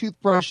think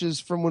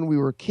toothbrushes from when we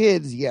were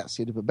kids, yes,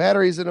 you had to put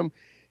batteries in them,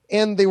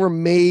 and they were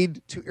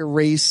made to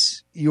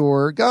erase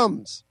your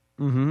gums.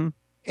 Mm-hmm.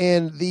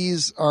 And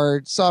these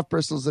are soft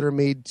bristles that are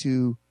made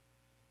to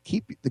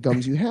keep the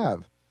gums you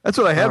have. That's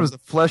what I had was a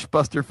Flesh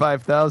Buster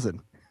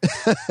 5000.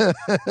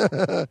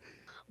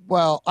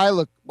 Well, I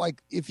look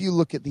like, if you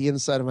look at the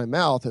inside of my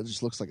mouth, it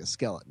just looks like a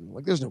skeleton.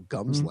 Like there's no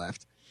gums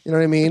left. You know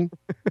what I mean?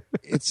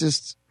 It's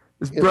just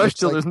it's brushed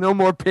till there's no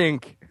more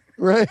pink.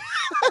 Right.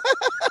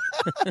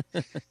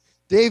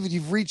 David,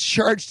 you've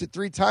recharged it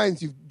 3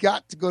 times. You've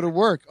got to go to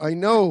work. I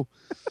know,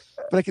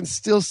 but I can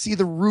still see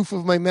the roof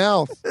of my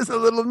mouth. There's a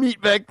little meat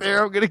back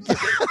there. I'm going to get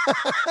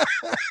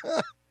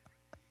it.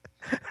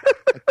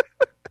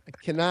 I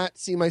cannot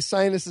see my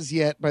sinuses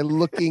yet by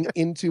looking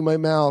into my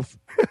mouth.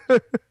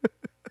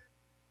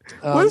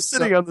 What's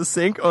sitting on the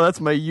sink? Oh, that's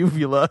my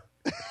uvula.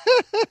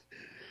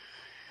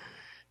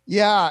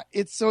 Yeah,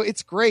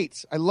 it's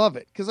great. I love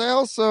it because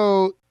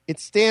it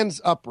stands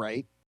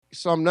upright,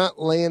 so I'm not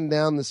laying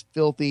down this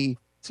filthy.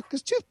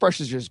 Because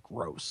toothbrushes are just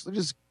gross. They're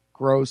just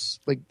gross.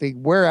 Like they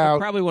wear out.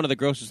 Probably one of the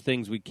grossest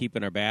things we keep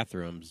in our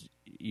bathrooms.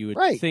 You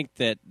would think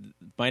that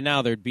by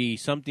now there'd be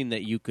something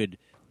that you could.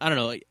 I don't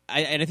know.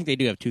 I think they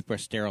do have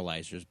toothbrush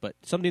sterilizers, but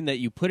something that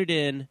you put it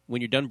in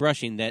when you're done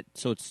brushing,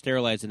 so it's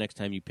sterilized the next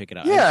time you pick it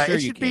up. Yeah, it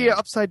should be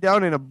upside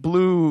down in a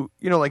blue,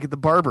 like at the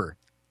barber.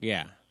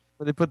 Yeah.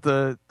 Where they put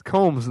the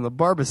combs in the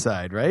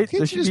barbicide, right?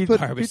 There should be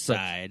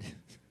barbicide.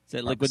 Is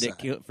that liquid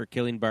for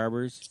killing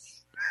barbers?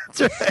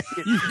 That's right.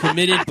 You've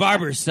committed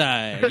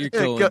barbercide. You're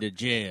going to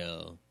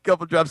jail.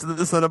 Couple drops of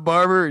this on a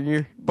barber, and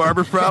your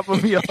barber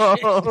problem be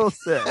all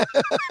set.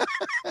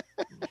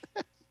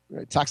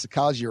 Right.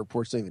 Toxicology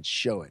reports don't even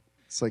show it.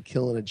 It's like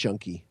killing a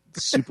junkie.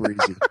 It's super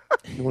easy.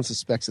 No one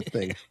suspects a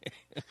thing.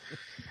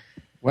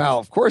 Wow,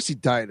 of course he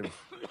died of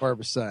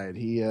barbicide.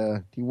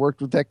 He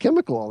worked with that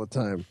chemical all the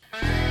time.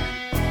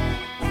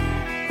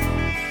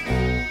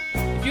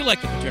 If you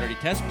like the paternity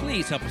test,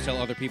 please help us tell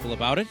other people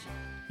about it.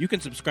 You can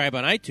subscribe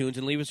on iTunes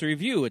and leave us a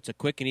review. It's a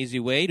quick and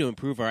easy way to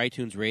improve our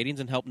iTunes ratings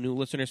and help new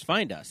listeners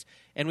find us.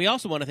 And we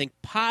also want to thank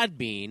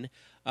Podbean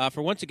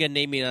for once again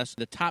naming us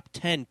the top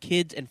 10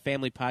 kids and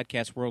family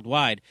podcasts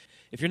worldwide.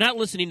 If you're not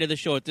listening to the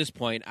show at this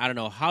point, I don't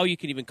know how you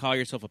can even call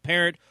yourself a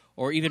parent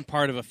or even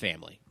part of a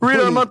family. Read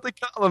our monthly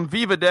column,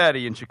 Viva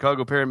Daddy, in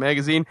Chicago Parent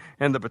Magazine,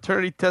 and the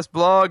Paternity Test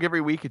blog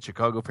every week at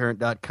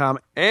chicagoparent.com.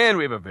 And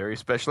we have a very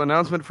special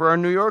announcement for our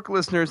New York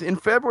listeners. In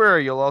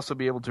February, you'll also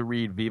be able to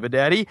read Viva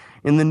Daddy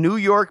in the New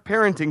York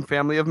Parenting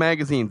family of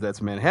magazines.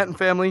 That's Manhattan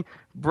Family,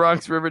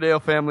 Bronx Riverdale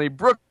Family,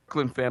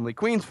 Brooklyn Family,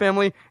 Queens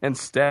Family, and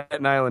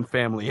Staten Island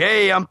Family.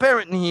 Hey, I'm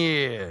parenting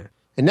here.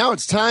 And now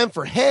it's time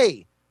for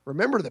Hey,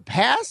 Remember the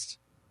Past?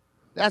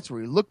 That's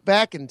where we look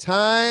back in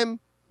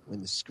time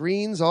when the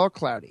screen's all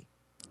cloudy.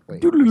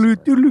 Wait,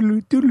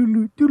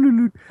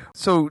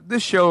 so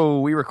this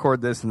show, we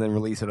record this and then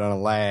release it on a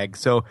lag.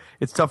 So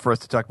it's tough for us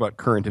to talk about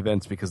current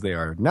events because they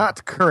are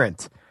not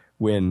current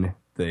when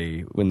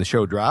the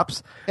show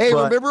drops. Hey,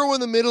 remember when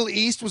the Middle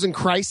East was in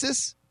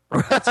crisis?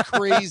 That's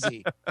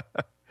crazy.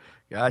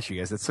 Gosh, you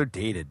guys, that's so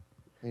dated.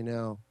 I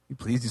know. You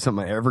please do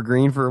something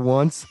evergreen for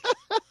once.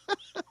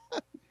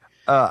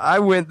 I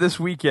went this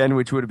weekend,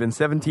 which would have been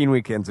 17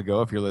 weekends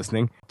ago, if you're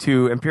listening,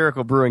 to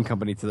Empirical Brewing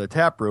Company to the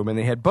tap room, and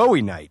they had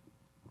Bowie night.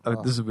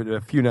 This has been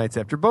a few nights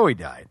after Bowie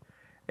died,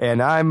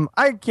 and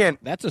I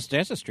can't. That's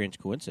a strange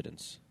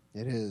coincidence.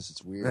 It is.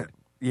 It's weird.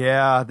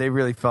 Yeah, they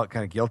really felt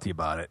kind of guilty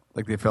about it.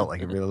 Like they felt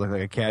like it really looked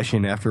like a cash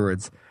in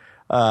afterwards.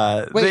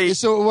 Wait,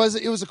 so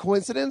it was a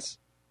coincidence?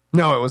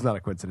 No, it was not a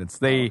coincidence.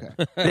 They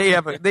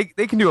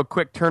can do a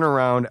quick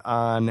turnaround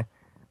on.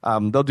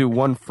 They'll do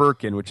one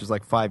firkin, which is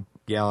like 5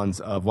 gallons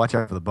of, watch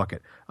out for the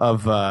bucket,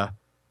 of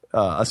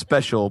a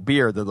special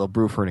beer that they'll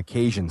brew for an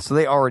occasion. So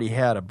they already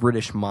had a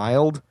British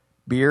mild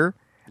beer,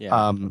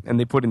 and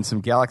they put in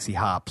some Galaxy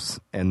hops,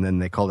 and then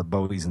they called it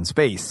Bowie's in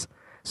Space.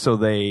 So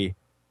they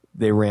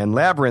ran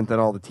Labyrinth on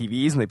all the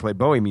TVs, and they played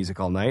Bowie music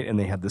all night, and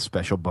they had this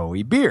special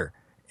Bowie beer.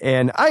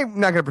 And I'm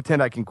not going to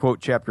pretend I can quote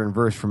chapter and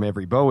verse from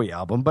every Bowie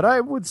album, but I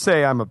would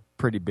say I'm a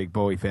pretty big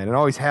Bowie fan, and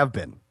always have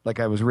been.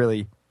 Like, I was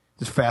really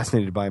just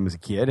fascinated by him as a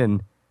kid,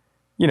 and,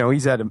 you know,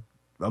 he's had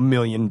a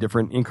million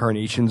different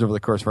incarnations over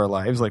the course of our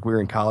lives. Like, we were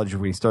in college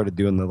when we started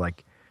doing the,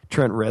 like,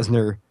 Trent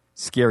Reznor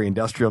scary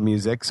industrial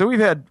music. So we've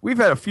had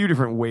a few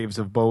different waves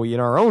of Bowie in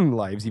our own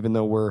lives, even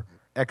though we're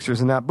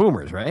extras and not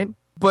boomers, right?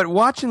 But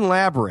watching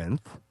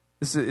Labyrinth,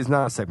 this is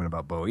not a segment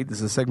about Bowie. This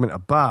is a segment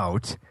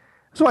about...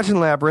 I was watching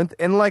Labyrinth,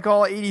 and like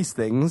all 80s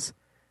things,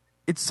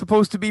 it's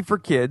supposed to be for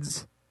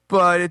kids,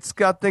 but it's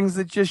got things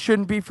that just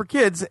shouldn't be for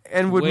kids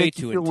and would make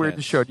you feel weird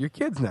to show to your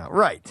kids now.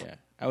 Right. Yeah.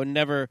 I would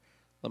never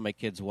let my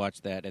kids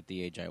watch that at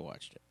the age I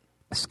watched it.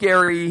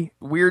 Scary,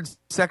 weird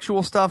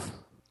sexual stuff.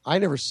 I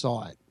never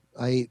saw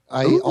it.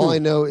 All I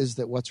know is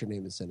that what's her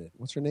name is in it.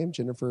 What's her name?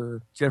 Jennifer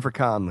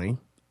Connelly.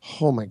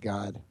 Oh my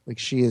God. Like,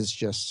 she is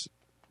just...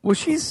 Well,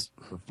 she's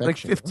like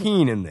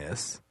 15 in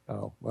this.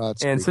 Oh, well,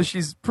 that's and creepy. So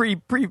she's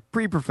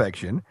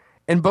pre-perfection,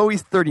 and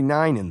Bowie's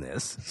 39 in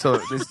this.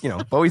 So this,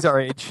 Bowie's our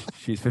age,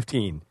 she's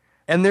 15,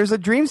 and there's a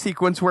dream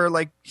sequence where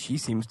like she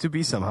seems to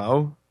be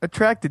somehow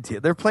attracted to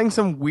it. They're playing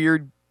some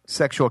weird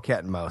sexual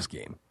cat and mouse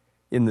game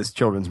in this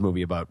children's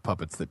movie about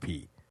puppets that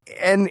pee,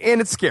 and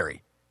it's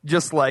scary,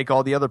 just like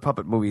all the other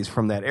puppet movies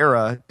from that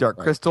era. Dark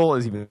Crystal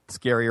is even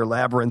scarier.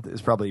 Labyrinth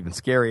is probably even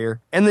scarier,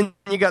 and then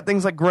you got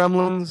things like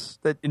Gremlins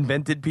that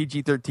invented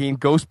PG-13,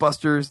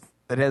 Ghostbusters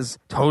that has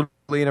totally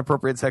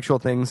inappropriate sexual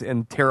things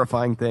and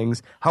terrifying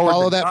things.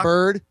 Follow that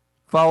bird.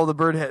 Follow the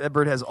bird. That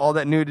bird has all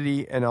that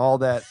nudity and all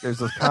that. There's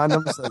those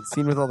condoms. That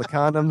scene with all the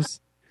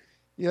condoms.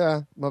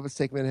 Yeah, Muppets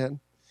Take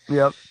Manhattan.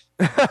 Yep.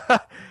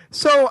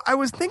 So I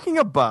was thinking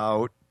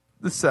about,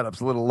 the setup's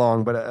a little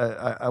long, but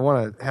I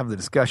want to have the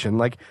discussion.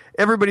 Like,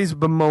 everybody's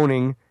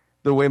bemoaning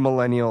the way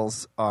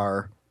millennials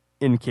are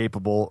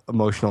incapable,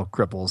 emotional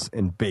cripples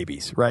and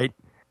babies, right?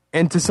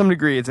 And to some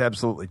degree, it's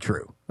absolutely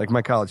true. Like,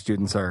 my college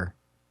students are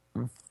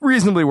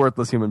reasonably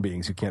worthless human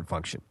beings who can't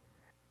function.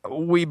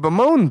 We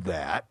bemoan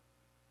that,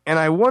 and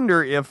I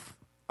wonder if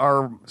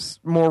our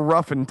more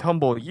rough and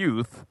tumble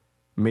youth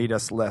made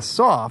us less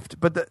soft.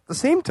 But at the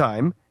same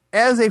time,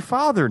 as a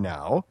father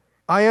now,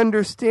 I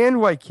understand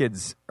why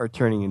kids are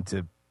turning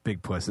into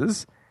big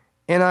pusses,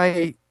 and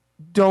I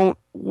don't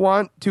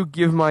want to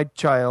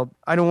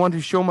I don't want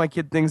to show my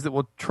kid things that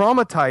will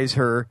traumatize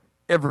her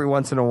every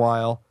once in a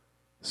while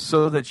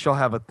so that she'll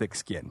have a thick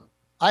skin.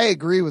 I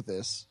agree with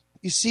this.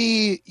 You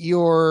see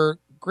your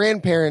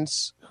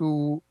grandparents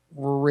who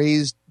were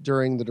raised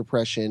during the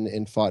Depression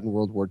and fought in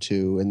World War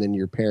II, and then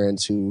your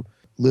parents who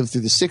lived through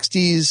the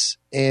 60s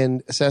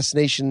and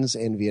assassinations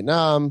and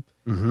Vietnam,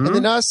 and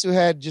then us who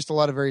had just a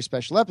lot of very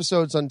special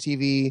episodes on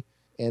TV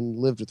and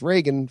lived with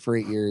Reagan for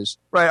 8 years.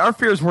 Right. Our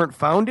fears weren't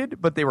founded,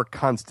 but they were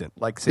constant,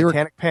 like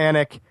satanic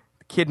panic,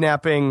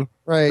 kidnapping,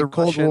 the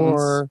Cold Russians.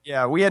 War.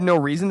 Yeah, we had no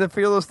reason to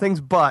fear those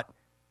things, but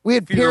we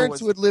had parents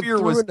who had lived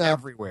through enough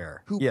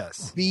everywhere. Who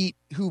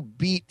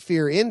beat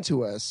fear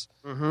into us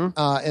and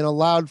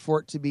allowed for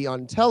it to be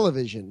on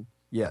television.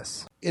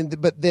 Yes.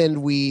 But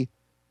then we,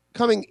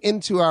 coming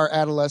into our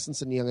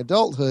adolescence and young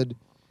adulthood,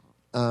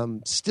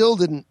 still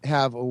didn't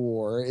have a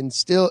war and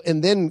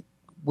then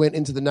went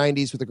into the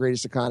 90s with the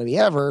greatest economy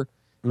ever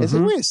and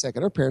said, wait a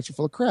second, our parents are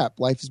full of crap.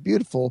 Life is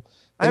beautiful.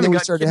 I And then haven't we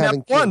got started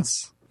having kidnapped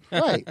kids.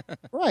 once.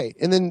 Right.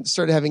 And then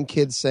started having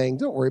kids saying,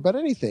 don't worry about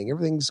anything.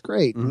 Everything's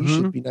great. And you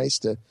Mm-hmm. should be nice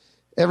to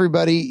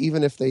everybody,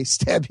 even if they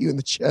stab you in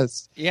the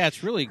chest. Yeah,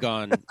 it's really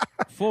gone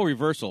full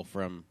reversal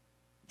from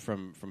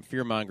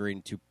fear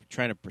mongering to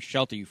trying to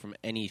shelter you from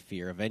any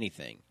fear of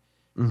anything,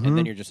 and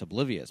then you're just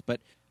oblivious. But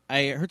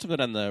I heard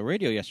something on the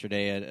radio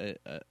yesterday,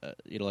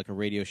 like a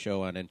radio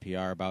show on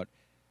NPR, about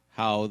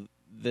how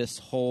this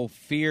whole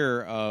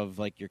fear of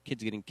like your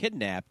kids getting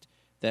kidnapped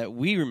that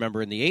we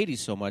remember in the 80s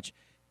so much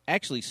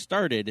actually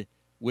started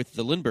with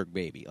the Lindbergh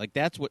baby. Like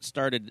that's what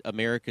started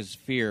America's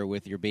fear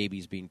with your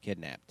babies being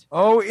kidnapped.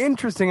 Oh,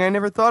 interesting. I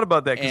never thought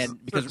about that.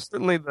 Because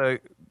certainly the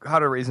How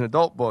to Raise an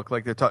Adult book,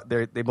 like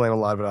they blame a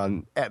lot of it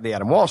on the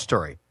Adam Walsh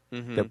story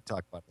that we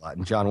talk about a lot,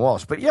 and John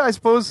Walsh. But yeah, I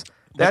suppose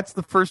that's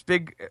the first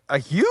a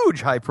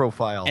huge high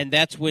profile. And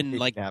that's when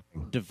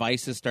kidnapping.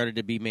 Devices started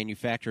to be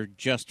manufactured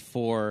just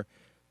for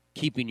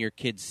keeping your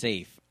kids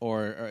safe,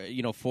 or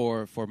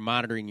for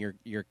monitoring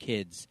your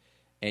kids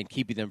and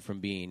keeping them from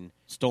being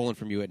stolen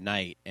from you at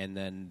night. And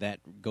then that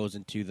goes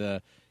into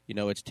the,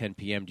 it's 10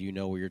 p.m. Do you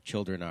know where your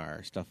children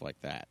are? Stuff like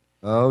that.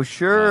 Oh,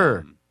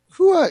 sure.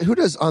 Who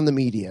does On the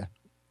Media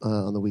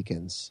on the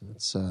weekends?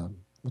 It's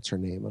what's her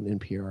name on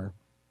NPR?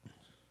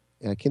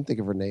 I can't think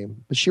of her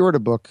name, but she wrote a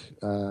book,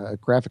 a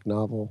graphic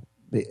novel,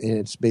 and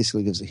it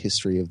basically gives a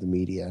history of the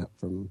media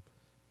from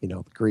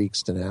the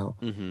Greeks to now.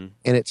 Mm-hmm.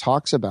 And it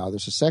talks about,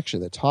 there's a section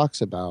that talks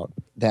about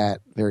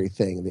that very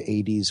thing, the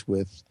 80s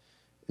with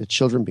the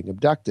children being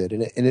abducted.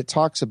 And it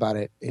talks about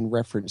it in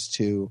reference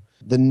to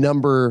the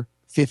number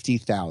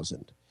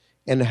 50,000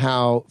 and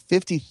how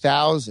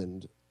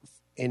 50,000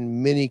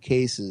 in many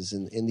cases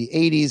in the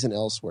 80s and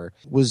elsewhere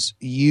was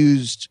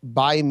used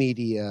by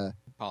media.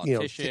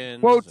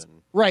 Politicians.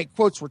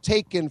 Quotes were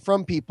taken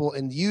from people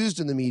and used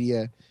in the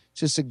media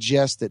to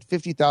suggest that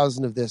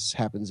 50,000 of this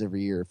happens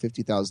every year,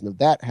 50,000 of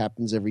that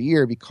happens every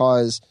year,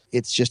 because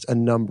it's just a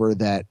number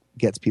that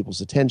gets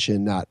people's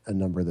attention, not a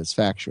number that's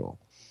factual.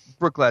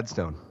 Brooke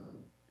Gladstone,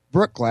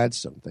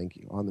 thank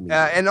you, on the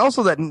media. and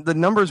also that the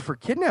numbers for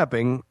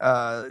kidnapping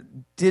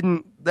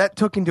that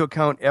took into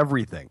account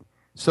everything.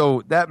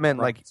 So that meant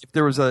like if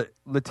there was a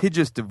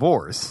litigious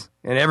divorce,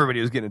 and everybody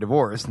was getting a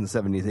divorce in the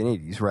 70s and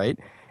 80s, right?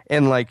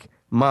 And like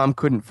mom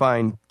couldn't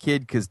find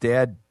kid because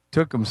dad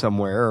took him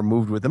somewhere or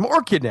moved with him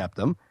or kidnapped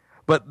them,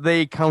 but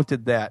they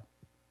counted that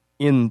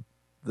in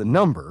the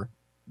number.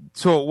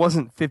 So it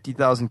wasn't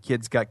 50,000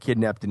 kids got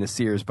kidnapped in a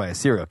Sears by a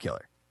serial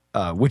killer,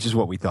 which is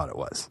what we thought it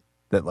was.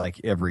 That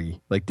like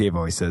Dave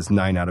always says,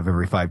 9 out of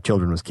every 5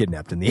 children was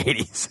kidnapped in the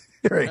 80s.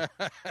 Right.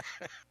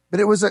 But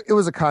it was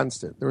a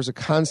constant. There was a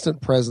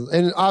constant presence.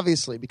 And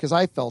obviously, because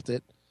I felt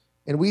it,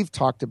 and we've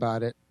talked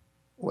about it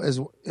as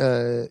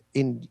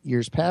in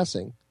years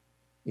passing,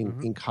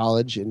 in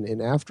college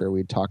and after,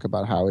 we'd talk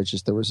about how it's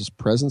just there was this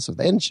presence of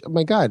that. And oh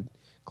my God,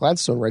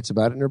 Gladstone writes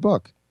about it in her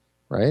book,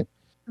 right?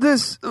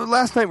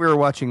 Last night we were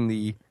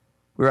watching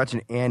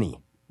Annie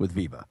with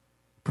Viva.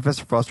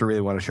 Professor Foster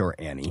really wanted to show her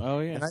Annie. Oh,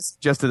 yeah. And I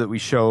suggested that we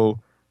show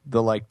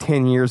the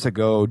 10 years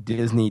ago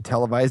Disney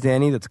televised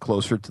Annie that's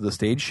closer to the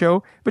stage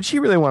show, but she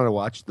really wanted to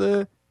watch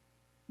the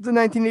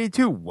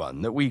 1982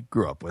 one that we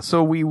grew up with.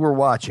 So we were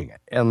watching it,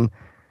 and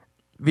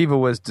Viva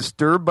was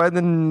disturbed by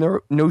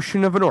the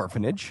notion of an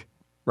orphanage,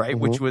 right,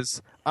 which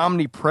was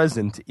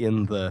omnipresent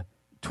in the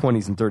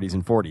 20s and 30s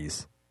and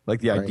 40s, like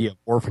the idea of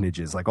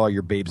orphanages, like all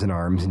your babes in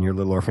arms and your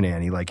little orphan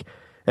Annie,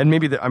 and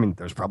maybe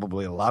there's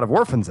probably a lot of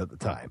orphans at the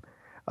time.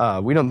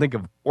 We don't think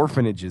of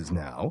orphanages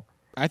now.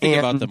 I think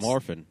about them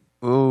orphan.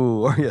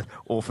 Oh, yeah,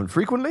 orphan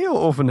frequently or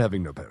orphan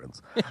having no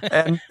parents.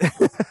 And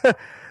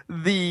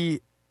when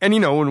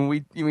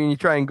you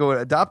try and go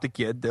adopt a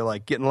kid, they're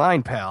like, get in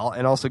line, pal,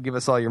 and also give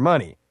us all your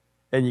money.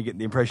 And you get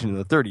the impression in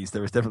the 30s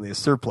there was definitely a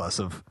surplus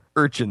of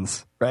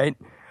urchins, right?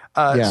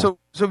 So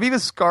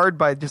Viva's scarred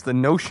by just the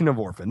notion of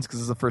orphans, because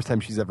it's the first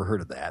time she's ever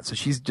heard of that. So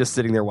she's just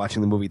sitting there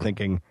watching the movie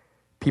thinking,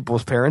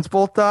 people's parents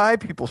both die,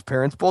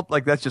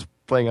 that's just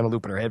playing on a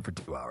loop in her head for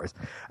 2 hours.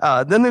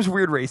 Then there's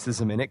weird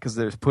racism in it, because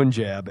there's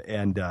Punjab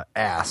and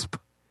Asp,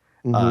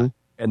 and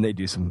they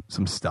do some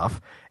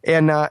stuff.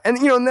 And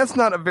that's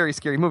not a very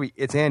scary movie.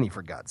 It's Annie,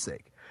 for God's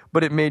sake.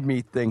 But it made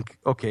me think,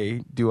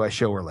 okay, do I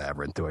show her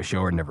Labyrinth? Do I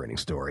show her Neverending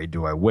Story?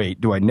 Do I wait?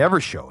 Do I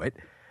never show it?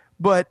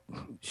 But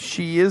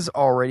she is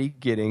already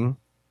getting,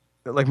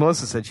 like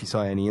Melissa said, she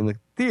saw Annie in the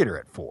theater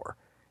at 4.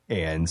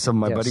 And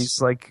some of my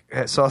buddies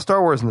saw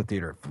Star Wars in the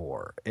theater at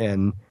 4.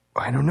 And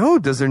I don't know,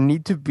 does there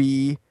need to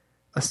be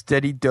a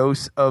steady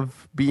dose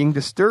of being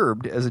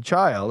disturbed as a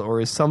child,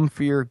 or is some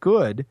fear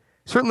good?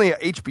 Certainly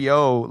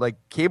HBO,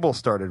 cable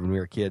started when we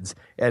were kids,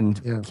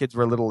 and kids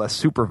were a little less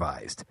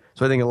supervised.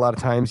 So I think a lot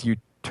of times you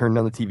turned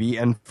on the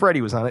TV and Freddy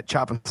was on it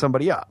chopping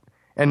somebody up.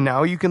 And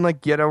now you can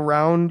get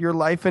around your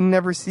life and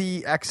never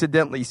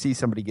accidentally see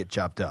somebody get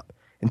chopped up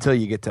until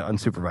you get to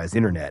unsupervised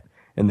internet.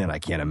 And then I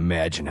can't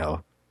imagine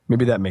how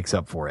maybe that makes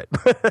up for it.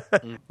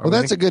 Well,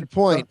 that's a good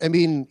point. I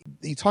mean,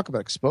 you talk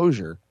about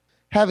exposure.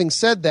 Having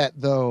said that,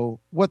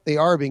 though, what they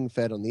are being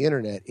fed on the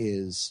internet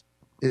is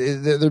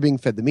They're being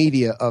fed the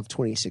media of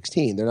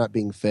 2016. They're not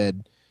being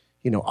fed,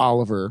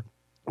 Oliver.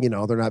 They're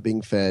not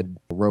being fed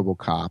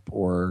RoboCop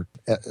or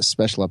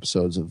special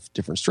episodes of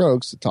Different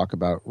Strokes that talk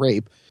about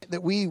rape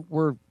that we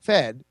were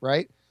fed,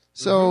 right?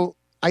 So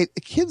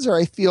kids are,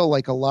 I feel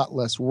like, a lot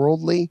less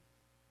worldly.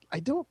 I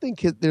don't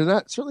think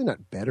they're certainly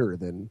not better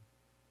than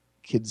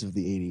kids of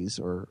the 80s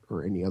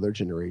or any other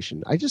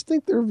generation. I just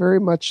think they're very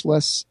much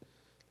less.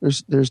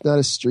 There's not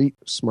a street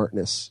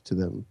smartness to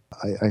them,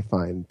 I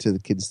find, to the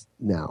kids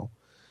now.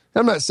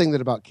 I'm not saying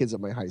that about kids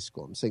at my high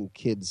school. I'm saying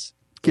kids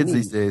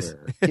these days.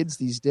 Kids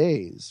these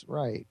days,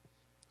 right.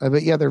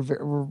 But yeah,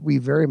 we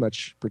very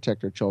much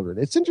protect our children.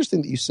 It's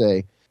interesting that you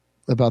say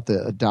about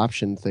the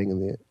adoption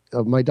thing.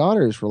 And my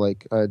daughters were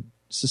like,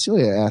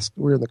 Cecilia asked,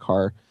 we were in the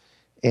car,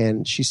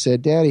 and she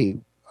said,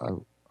 Daddy,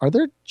 are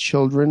there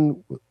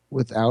children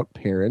without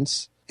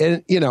parents?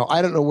 And,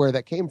 I don't know where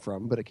that came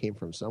from, but it came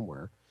from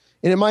somewhere.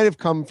 And it might have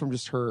come from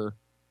just her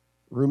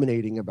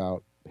ruminating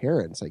about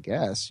parents, I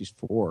guess. She's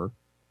 4.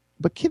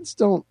 But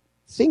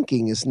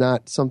thinking is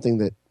not something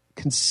that,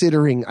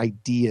 considering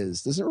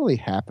ideas doesn't really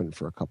happen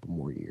for a couple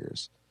more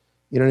years.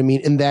 You know what I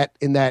mean? In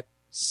that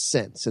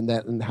sense,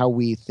 and how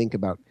we think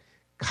about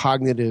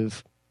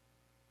cognitive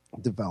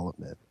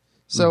development.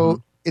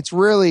 So it's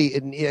really,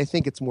 I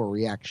think it's more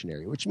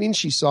reactionary, which means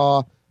she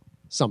saw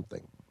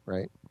something,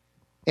 right?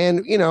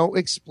 And,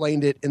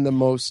 explained it in the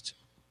most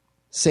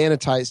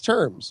sanitized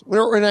terms.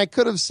 And I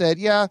could have said,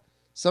 yeah,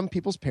 some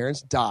people's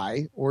parents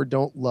die or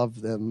don't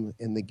love them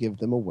and they give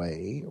them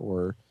away,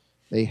 or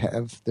they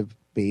have the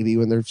baby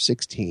when they're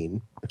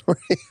 16.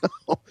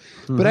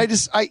 But I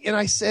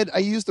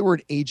used the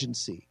word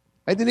agency.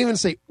 I didn't even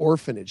say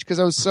orphanage because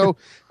I was so,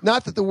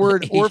 not that the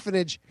word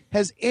orphanage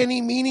has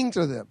any meaning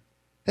to them.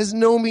 Has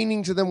no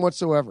meaning to them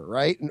whatsoever,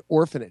 right? An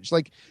orphanage.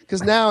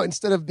 Because now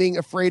instead of being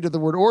afraid of the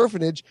word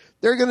orphanage,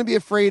 they're going to be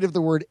afraid of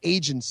the word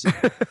agency.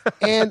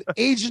 And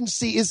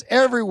agency is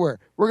everywhere.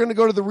 We're going to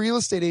go to the real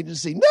estate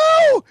agency.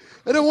 No!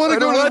 I don't want to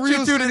go to the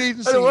real estate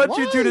agency. I don't want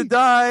you two to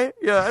die.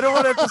 Yeah, I don't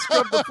want to have to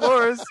scrub the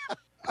floors.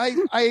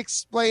 I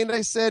explained,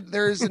 I said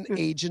there's an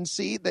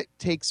agency that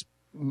takes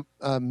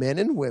men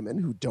and women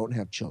who don't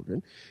have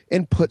children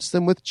and puts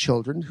them with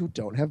children who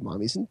don't have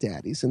mommies and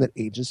daddies, and that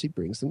agency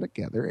brings them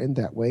together, and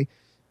that way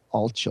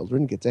all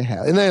children get to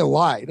have, and I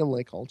lied. I'm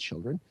like, all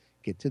children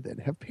get to then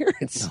have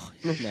parents. Oh,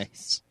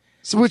 nice.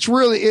 So, which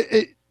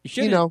really,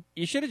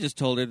 you should have just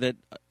told her that.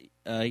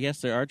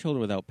 Yes, there are children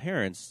without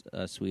parents,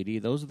 sweetie.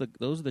 Those are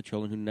the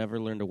children who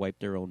never learn to wipe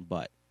their own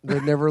butt. They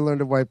never learn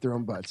to wipe their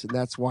own butts, and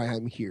that's why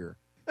I'm here.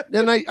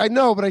 And I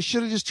know, but I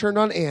should have just turned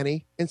on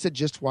Annie and said,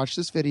 "Just watch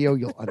this video,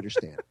 you'll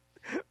understand."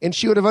 And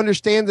she would have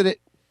understood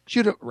it. She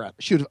would have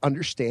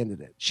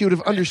understood it. She would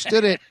have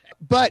understood it,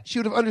 but she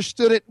would have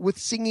understood it with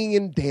singing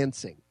and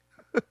dancing,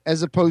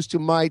 as opposed to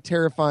my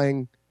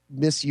terrifying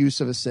misuse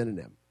of a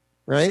synonym.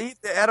 Right? See,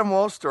 the Adam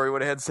Walsh story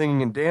would have had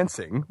singing and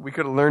dancing. We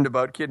could have learned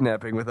about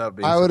kidnapping without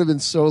being. I would have been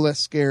so less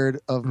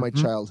scared of my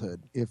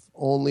childhood if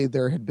only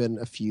there had been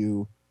a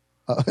few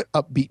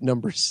upbeat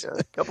numbers. Yeah,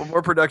 a couple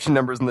more production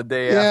numbers in the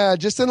day after. Yeah,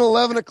 just an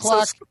 11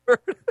 o'clock. So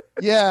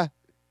yeah,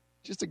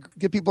 just to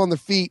get people on their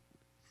feet.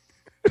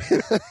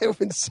 It would have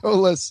been so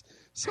less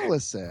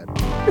sad.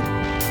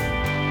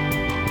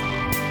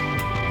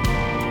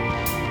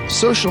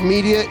 Social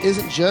media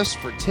isn't just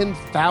for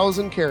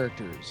 10,000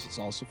 characters. It's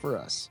also for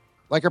us.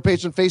 Like our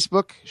page on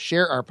Facebook,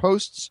 share our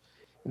posts,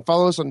 and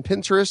follow us on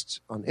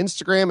Pinterest, on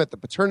Instagram at The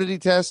Paternity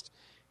Test,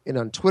 and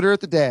on Twitter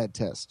at The Dad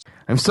Test.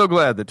 I'm so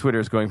glad that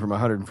Twitter is going from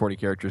 140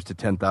 characters to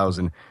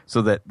 10,000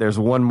 so that there's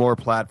one more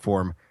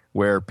platform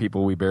where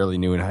people we barely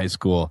knew in high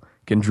school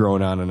can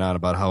drone on and on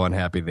about how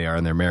unhappy they are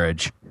in their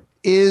marriage.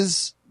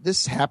 Is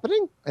this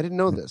happening? I didn't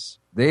know this.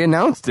 They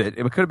announced it.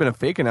 It could have been a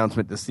fake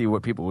announcement to see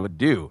what people would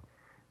do.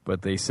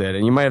 But they said,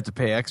 and you might have to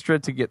pay extra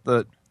to get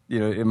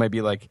it might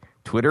be like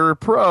Twitter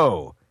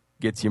Pro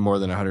gets you more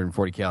than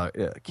 140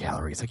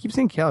 calories. I keep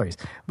saying calories.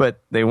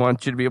 But they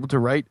want you to be able to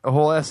write a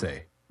whole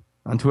essay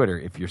on Twitter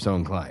if you're so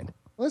inclined.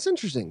 Well, that's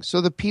interesting. So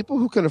the people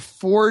who can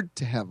afford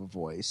to have a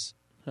voice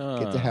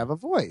get to have a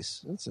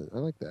voice. I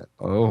like that.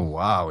 Oh,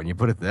 wow. When you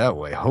put it that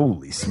way,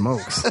 holy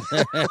smokes.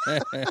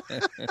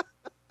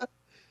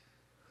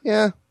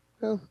 Yeah.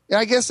 Well,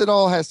 I guess it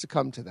all has to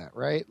come to that,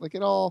 right? Like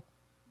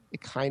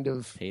it kind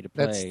of, pay to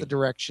play. That's the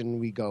direction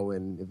we go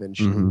in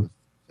eventually with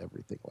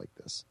everything like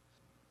this.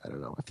 I don't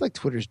know. I feel like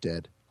Twitter's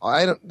dead.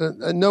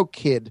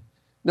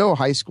 No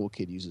high school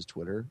kid uses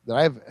Twitter that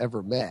I've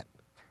ever met.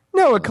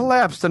 No, it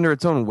collapsed under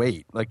its own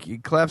weight. Like,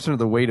 it collapsed under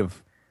the weight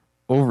of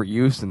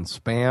overuse and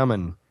spam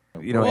and,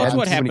 well, that's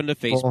what happened to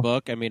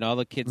Facebook. I mean, all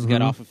the kids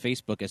got off of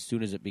Facebook as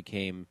soon as it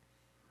became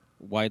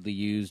widely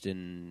used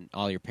and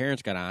all your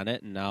parents got on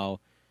it, and now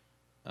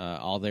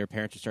all their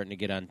parents are starting to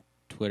get on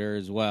Twitter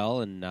as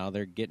well, and now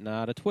they're getting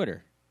out of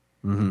Twitter.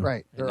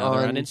 Right. They're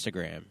on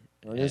Instagram.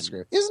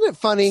 Isn't it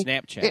funny?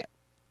 Snapchat.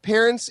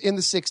 Parents in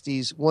the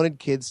 60s wanted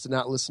kids to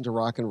not listen to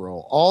rock and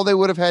roll. All they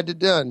would have had to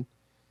done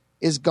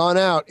is gone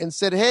out and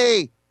said,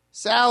 "Hey,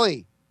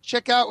 Sally,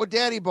 check out what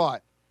Daddy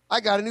bought. I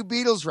got a new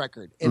Beatles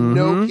record." And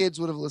no kids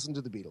would have listened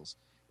to the Beatles.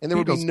 and there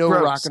would be Beatles, no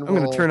gross. rock and I'm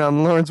roll. going to turn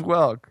on Lawrence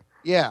Welk.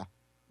 Yeah,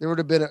 there would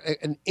have been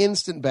an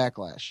instant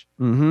backlash.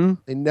 Mm-hmm.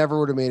 They never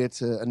would have made it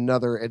to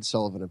another Ed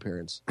Sullivan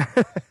appearance.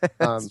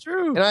 That's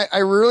true. And I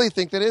really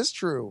think that is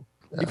true.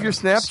 If you're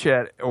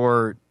Snapchat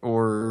or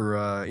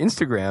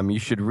Instagram, you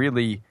should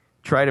really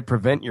try to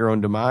prevent your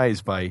own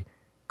demise by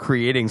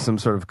creating some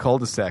sort of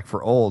cul-de-sac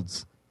for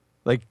olds.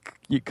 Like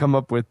you come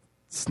up with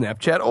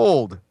Snapchat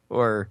old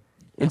or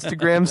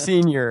Instagram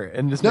senior,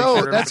 and just make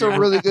sure that's a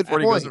really good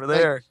point. point. Goes over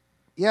there. Like,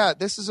 yeah,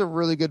 this is a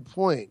really good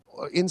point.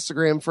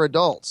 Instagram for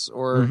adults,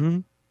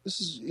 or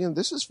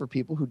this is for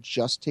people who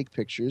just take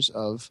pictures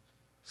of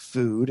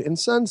food and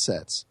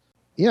sunsets.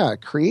 Yeah,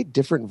 create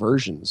different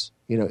versions.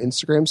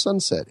 Instagram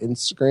sunset,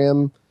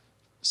 Instagram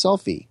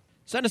selfie.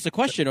 Send us a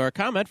question or a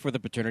comment for the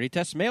Paternity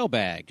Test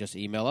mailbag. Just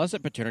email us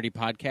at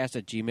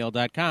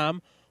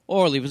paternitypodcast@gmail.com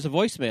or leave us a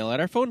voicemail at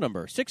our phone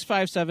number,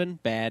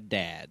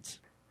 657-BAD-DADS.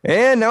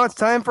 And now it's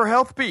time for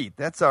Health Beat.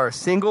 That's our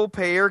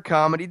single-payer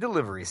comedy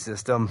delivery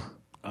system.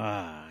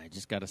 I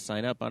just got to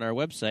sign up on our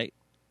website.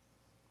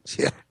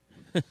 Yeah,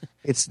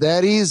 it's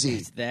that easy.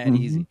 It's that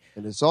easy.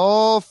 And it's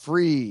all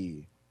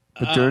free.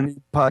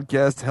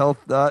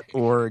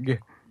 paternitypodcasthealth.org.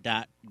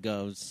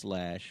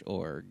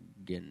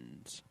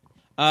 .gov/organs.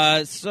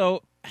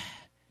 So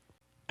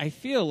I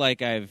feel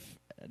like I've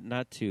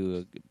not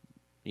to,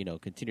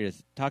 continue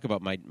to talk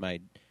about my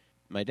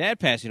dad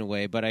passing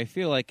away, but I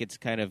feel like it's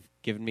kind of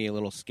given me a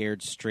little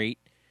scared straight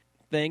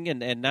thing,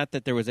 and not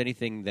that there was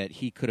anything that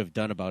he could have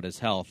done about his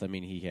health. I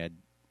mean, he had,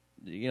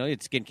 he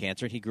had skin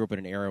cancer, and he grew up in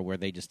an era where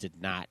they just did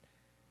not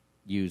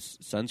use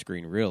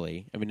sunscreen,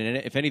 really. I mean,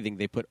 if anything,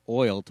 they put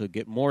oil to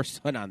get more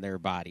sun on their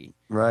body.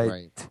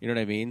 Right. You know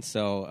what I mean?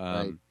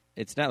 So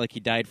it's not like he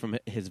died from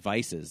his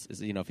vices.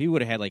 If he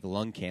would have had, like,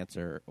 lung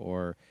cancer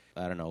or,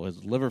 I don't know,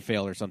 his liver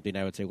failed or something,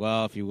 I would say,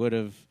 well, if he would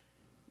have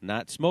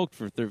not smoked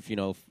for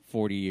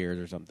 40 years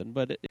or something.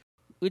 But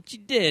which he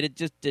did, it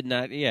just did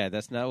not. Yeah,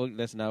 that's not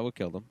what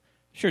killed him.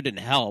 Sure didn't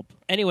help.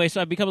 Anyway,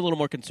 so I've become a little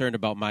more concerned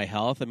about my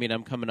health. I mean,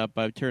 I'm coming up.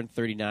 I turned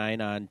 39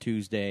 on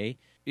Tuesday.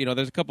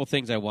 There's a couple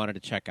things I wanted to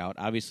check out.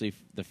 Obviously,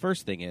 the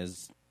first thing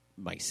is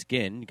my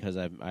skin, because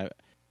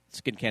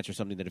skin cancer is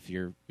something that if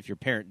your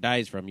parent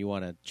dies from, you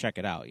want to check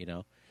it out.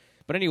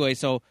 But anyway,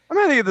 so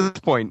I think at this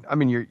point,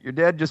 your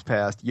dad just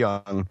passed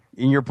young,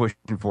 and you're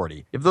pushing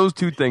 40. If those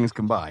two things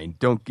combined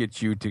don't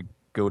get you to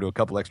go to a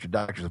couple extra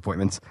doctor's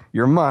appointments,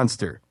 you're a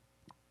monster.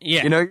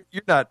 Yeah,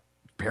 you're not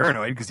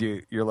paranoid because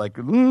you're like,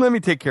 let me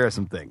take care of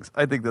some things.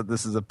 I think that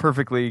this is a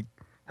perfectly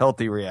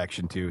healthy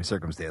reaction to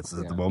circumstances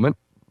at the moment.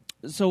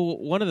 So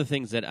one of the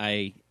things that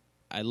I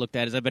looked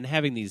at is I've been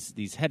having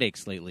these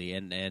headaches lately,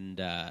 and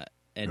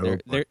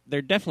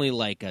they're definitely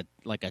like a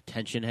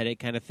tension headache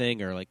kind of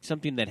thing, or like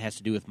something that has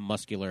to do with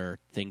muscular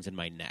things in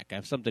my neck. I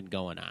have something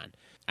going on.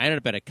 I ended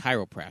up at a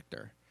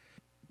chiropractor.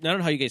 I don't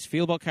know how you guys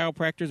feel about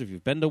chiropractors, if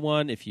you've been to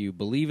one, if you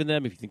believe in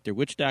them, if you think they're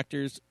witch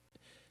doctors.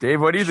 Dave,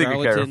 what do you think of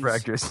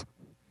chiropractors?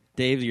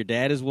 Dave, your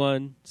dad is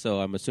one, so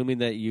I'm assuming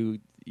that you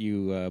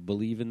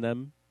believe in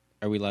them.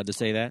 Are we allowed to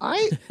say that?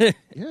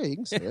 Yeah, you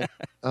can say it.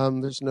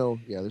 There's no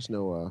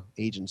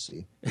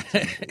agency.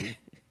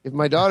 If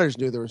my daughters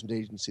knew there was an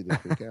agency,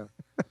 they'd freak out.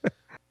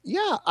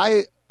 Yeah,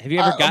 have you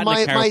ever gotten a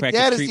chiropractic my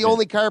dad is treatment? the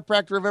only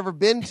chiropractor I've ever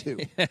been to.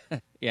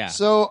 Yeah.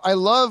 So I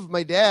love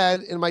my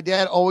dad, and my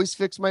dad always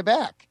fixed my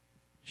back.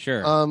 Sure.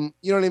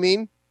 You know what I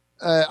mean?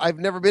 I've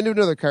never been to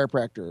another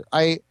chiropractor.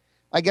 I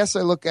guess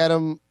I look at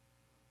them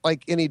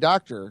like any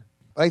doctor,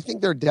 but I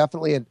think they're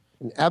definitely an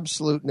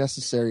absolute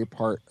necessary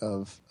part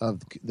of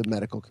the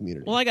medical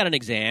community. Well, I got an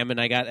exam and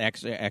I got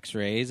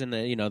X-rays, and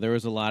there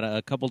was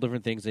a couple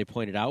different things they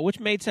pointed out, which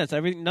made sense.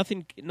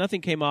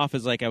 Nothing came off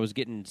as like I was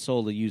getting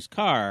sold a used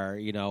car,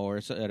 or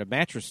at a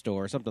mattress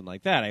store or something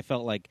like that. I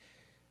felt like,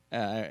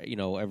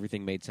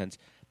 everything made sense.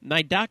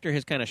 My doctor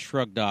has kind of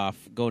shrugged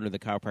off going to the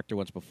chiropractor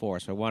once before,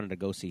 so I wanted to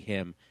go see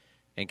him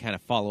and kind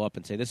of follow up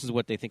and say, this is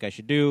what they think I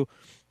should do.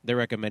 They're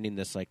recommending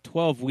this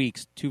 12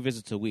 weeks, 2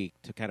 visits a week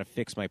to kind of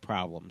fix my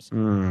problems.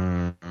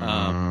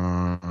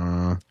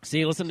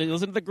 See, listen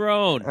to the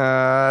groan.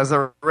 As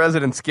a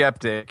resident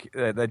skeptic,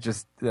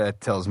 that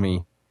tells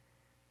me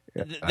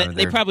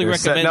they probably they're recommend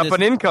setting up this.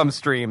 an income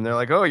stream. They're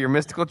like, oh, your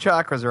mystical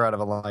chakras are out of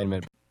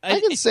alignment. I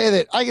can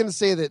say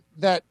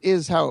that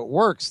is how it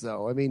works,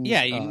 though. I mean,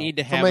 yeah, you need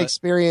to have from my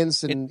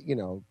experience and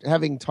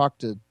having talked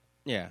to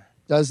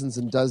dozens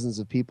and dozens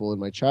of people in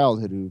my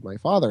childhood who my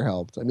father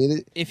helped. I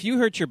mean, if you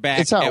hurt your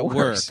back at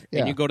work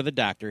and you go to the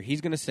doctor,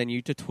 he's going to send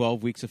you to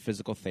 12 weeks of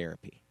physical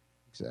therapy.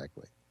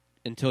 Exactly.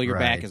 Until your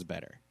back is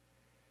better.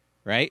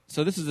 Right?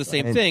 So this is the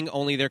same thing,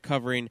 only they're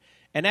covering.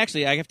 And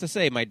actually, I have to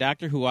say, my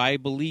doctor, who I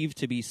believe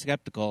to be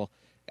skeptical,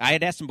 I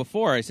had asked him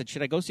before. I said,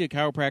 should I go see a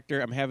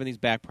chiropractor? I'm having these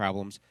back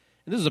problems.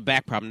 And this is a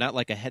back problem, not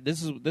like a head.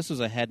 This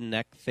was a head and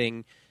neck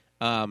thing.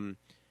 And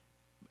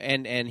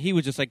he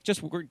was just like,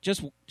 just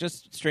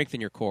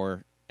strengthen your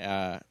core.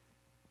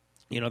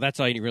 That's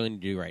all you really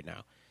need to do right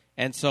now.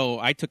 And so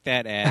I took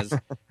that as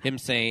him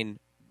saying,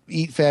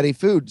 eat fatty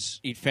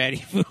foods. Eat fatty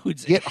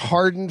foods. Get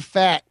hardened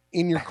fat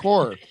in your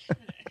core.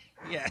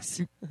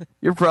 Yes.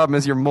 Your problem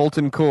is your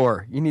molten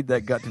core. You need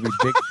that gut to be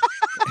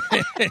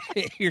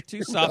big. You're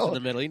too soft in the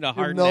middle. You need to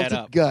harden melted that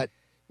up. gut.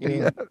 You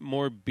need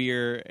more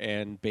beer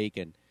and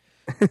bacon.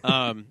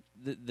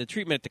 The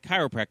treatment at the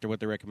chiropractor, what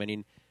they're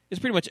recommending, is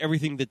pretty much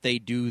everything that they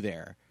do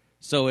there.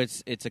 So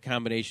it's a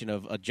combination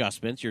of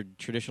adjustments, your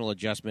traditional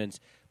adjustments,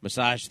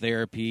 massage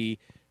therapy,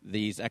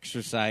 these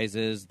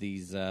exercises,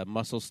 these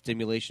muscle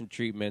stimulation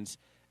treatments,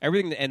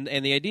 everything.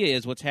 And the idea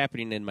is what's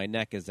happening in my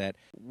neck is that,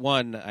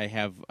 one, I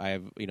have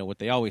what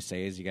they always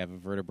say is you have a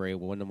vertebrae.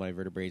 One of my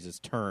vertebrae is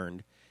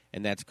turned,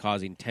 and that's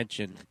causing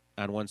tension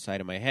on one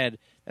side of my head.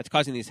 That's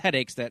causing these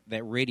headaches that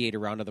radiate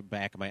around to the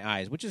back of my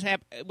eyes, which is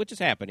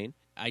happening.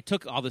 I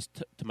took all this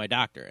to my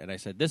doctor, and I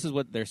said, this is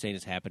what they're saying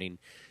is happening.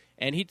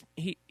 And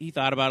he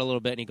thought about it a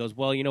little bit, and he goes,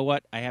 well, you know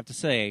what? I have to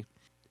say,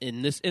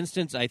 in this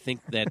instance, I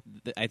think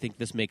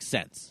this makes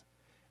sense.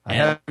 I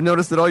have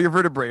noticed that all your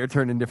vertebrae are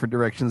turned in different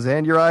directions,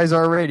 and your eyes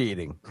are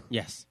radiating.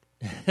 Yes.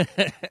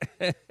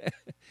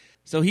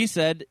 So he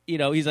said,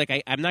 he's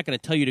like, I'm not going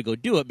to tell you to go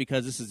do it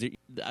because the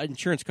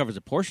insurance covers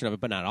a portion of it,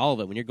 but not all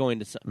of it. When you're going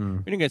to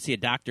you're going to see a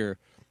doctor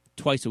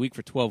twice a week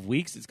for 12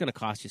 weeks, it's going to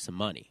cost you some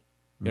money.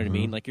 You know what I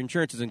mean? Like your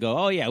insurance doesn't go,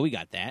 oh yeah, we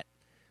got that.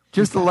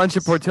 Just the lunch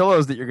at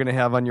Portillo's that you're going to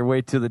have on your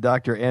way to the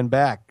doctor and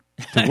back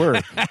to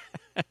work.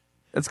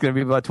 That's going to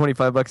be about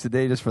 $25 a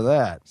day just for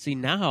that. See,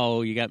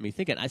 now you got me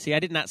thinking. I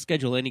did not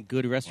schedule any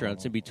good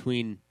restaurants in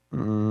between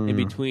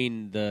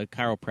the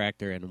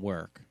chiropractor and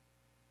work.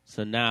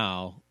 So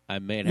now I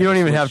may have You don't to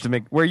even switch. have to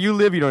make where you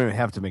live. You don't even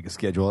have to make a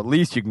schedule. At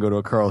least you can go to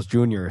a Carl's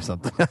Jr. or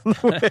something on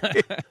the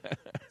way.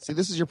 See,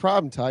 this is your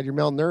problem, Todd. You're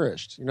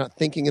malnourished. You're not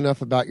thinking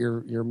enough about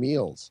your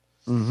meals.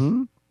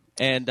 Mm-hmm.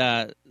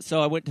 And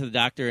so I went to the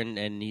doctor,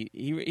 and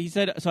he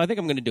said, so I think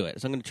I'm going to do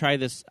it. So I'm going to try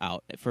this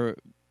out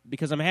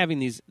because I'm having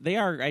these.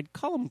 I'd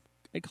call them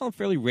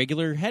fairly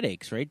regular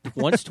headaches, right?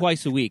 Once,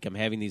 twice a week, I'm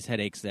having these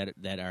headaches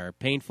that are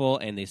painful,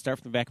 and they start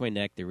from the back of my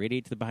neck, they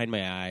radiate to the behind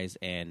my eyes,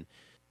 and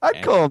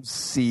I'd call them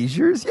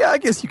seizures. Yeah, I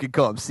guess you could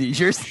call them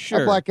seizures.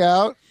 Sure. I black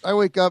out. I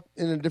wake up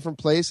in a different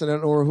place. I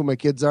don't know who my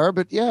kids are,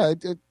 but yeah,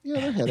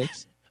 they're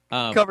headaches.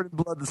 Covered in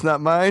blood that's not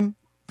mine.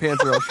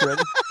 Pants are all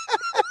shredded.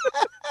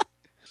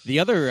 The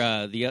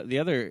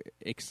other,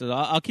 so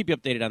I'll keep you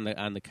updated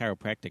on the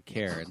chiropractic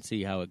care and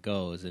see how it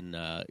goes, and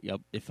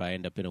if I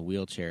end up in a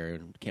wheelchair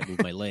and can't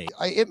move my leg.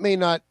 It may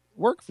not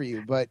work for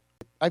you, but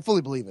I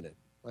fully believe in it.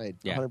 I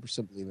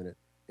 100% believe in it.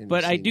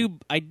 But I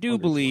do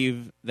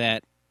believe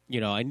that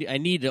I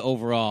need to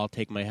overall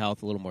take my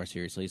health a little more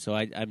seriously. So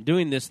I'm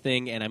doing this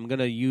thing, and I'm going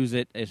to use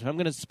it. If I'm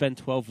going to spend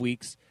 12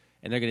 weeks,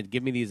 and they're going to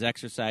give me these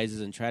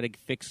exercises and try to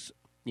fix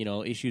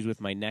issues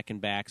with my neck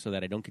and back so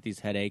that I don't get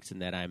these headaches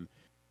and that I'm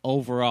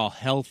overall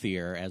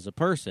healthier as a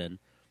person.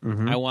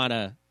 Mm-hmm. I want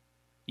to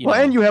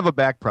and you have a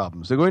back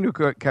problem, so going to a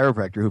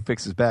chiropractor who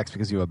fixes backs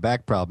because you have a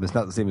back problem is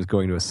not the same as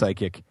going to a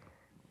psychic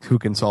who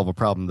can solve a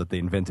problem that they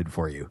invented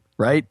for you,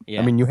 right?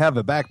 Yeah. I mean, you have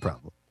a back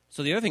problem.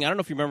 So the other thing, I don't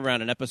know if you remember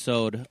on an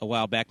episode a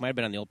while back, might have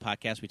been on the old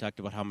podcast, we talked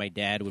about how my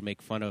dad would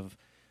make fun of,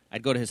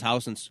 I'd go to his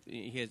house, and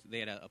they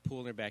had a pool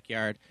in their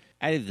backyard.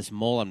 I had this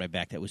mole on my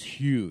back that was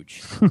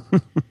huge.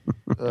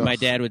 And my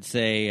dad would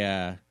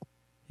say,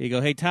 he'd go,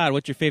 hey, Todd,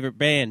 what's your favorite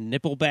band,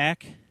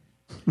 Nippleback?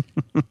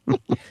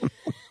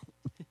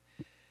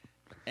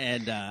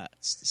 And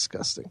it's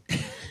disgusting.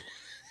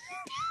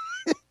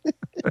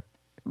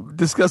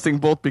 Disgusting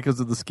both because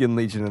of the skin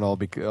lesion and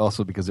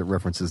also because it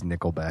references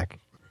Nickelback.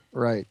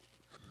 Right.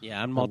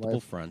 Yeah, on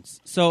multiple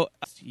fronts. So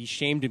he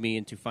shamed me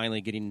into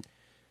finally getting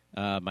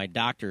my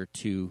doctor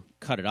to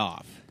cut it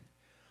off.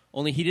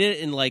 Only he did it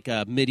in like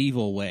a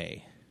medieval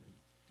way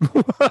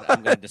that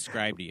I'm going to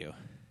describe to you.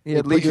 He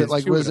had lesions.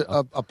 Like, was it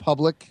a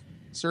public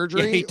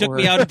surgery? Yeah, he took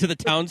me out into the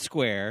town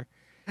square.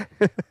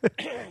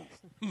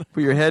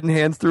 Put your head and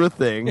hands through a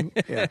thing.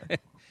 Yeah.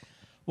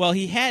 Well,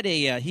 he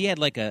had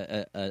like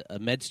a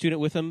med student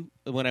with him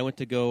when I went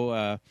to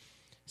go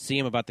see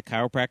him about the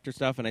chiropractor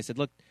stuff, and I said,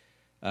 look,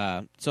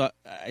 so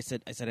I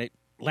said,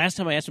 last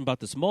time I asked him about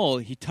this mole,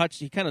 he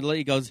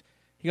goes,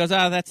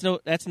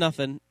 that's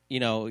nothing, you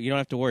don't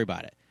have to worry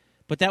about it.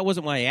 But that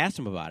wasn't why I asked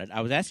him about it.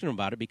 I was asking him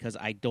about it because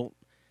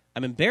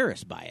I'm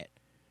embarrassed by it.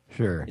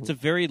 Sure. It's a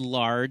very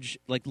large,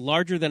 like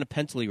larger than a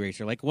pencil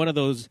eraser, like one of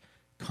those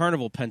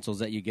carnival pencils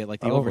that you get, like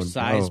the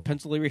oversized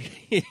pencil eraser.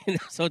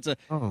 So it's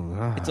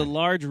a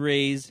large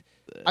raised.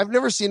 I've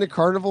never seen a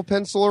carnival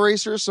pencil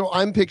eraser, so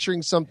I'm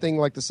picturing something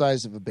like the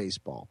size of a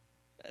baseball.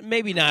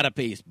 Maybe not a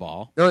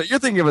baseball. No, you're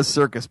thinking of a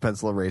circus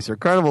pencil eraser.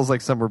 Carnival's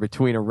like somewhere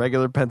between a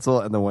regular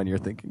pencil and the one you're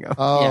thinking of.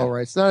 Oh, Yeah.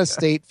 right. It's not a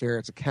state fair.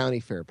 It's a county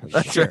fair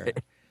pencil. That's right.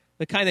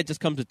 The kind that just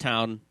comes to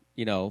town,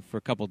 for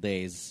a couple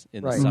days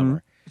in the Right.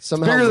 summer.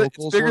 Somehow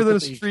It's bigger than a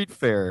street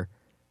fair,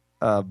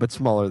 but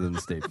smaller than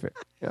the state fair.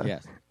 Yeah.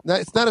 Yes.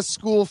 It's not a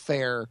school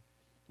fair.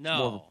 It's more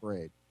of No. a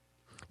parade.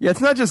 Yeah,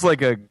 it's not just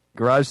like a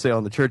garage sale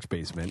in the church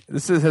basement.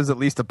 This has at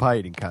least a pie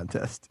eating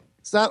contest.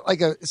 It's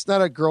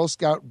not a Girl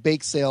Scout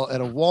bake sale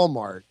at a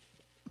Walmart.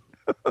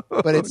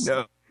 But it's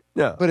no.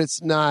 But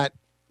it's not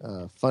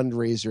a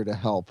fundraiser to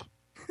help,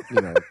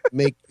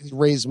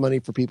 raise money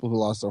for people who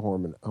lost their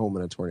home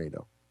in a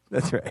tornado.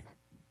 That's right.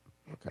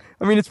 Okay.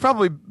 I mean, it's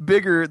probably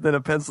bigger than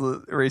a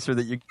pencil eraser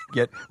that you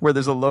get where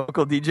there's a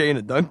local DJ in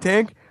a dunk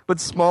tank, but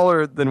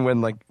smaller than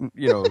when, like,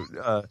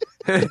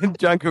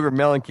 John Cougar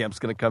Mellencamp's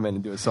going to come in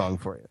and do a song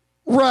for you.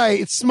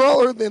 Right. It's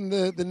smaller than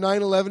the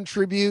 9/11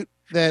 tribute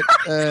that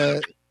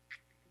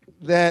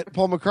that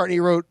Paul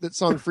McCartney wrote that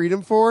song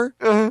Freedom for,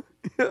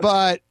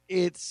 but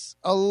it's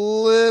a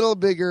little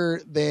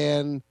bigger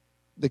than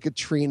the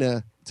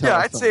Katrina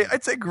telethon. Yeah,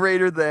 I'd say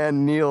greater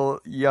than Neil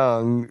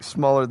Young,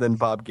 smaller than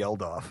Bob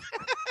Geldof.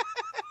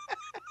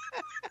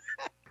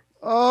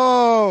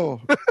 Oh.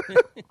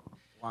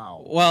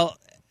 Wow. Well,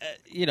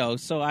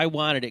 so I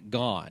wanted it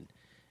gone.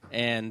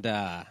 And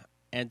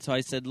so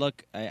I said,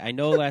 look, I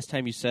know last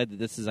time you said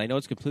that I know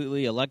it's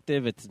completely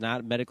elective, it's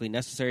not medically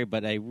necessary,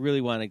 but I really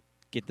want to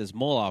get this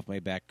mole off my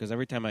back because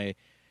every time we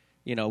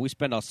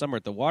spend all summer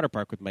at the water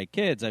park with my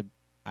kids,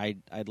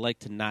 I'd like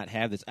to not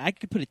have this. I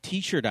could put a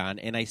T-shirt on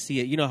and I see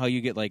it. You know how you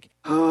get like,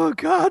 oh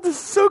God, this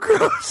is so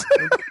gross.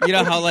 You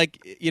know how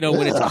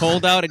when it's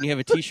cold out and you have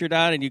a T-shirt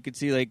on and you can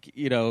see like,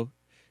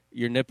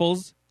 your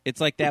nipples? It's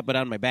like that, but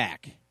on my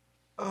back.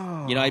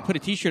 Oh. I put a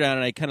T-shirt on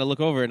and I kind of look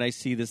over and I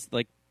see this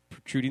like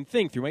protruding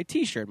thing through my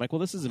T-shirt. I'm like, well,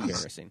 this is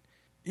embarrassing.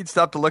 He'd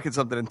stop to look at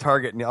something in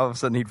Target and all of a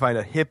sudden he'd find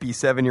a hippie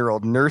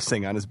 7-year-old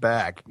nursing on his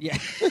back. Yeah.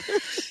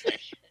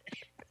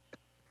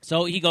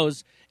 So he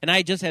goes, and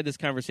I just had this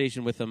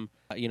conversation with him,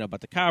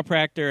 about the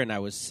chiropractor, and I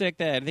was sick.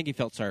 I think he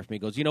felt sorry for me. He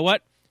goes, you know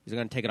what? He's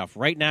going to take it off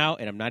right now,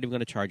 and I'm not even going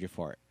to charge you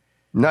for it.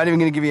 Not even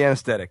going to give you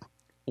anesthetic.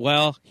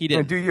 Well, he didn't.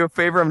 I'm going to do you a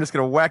favor. I'm just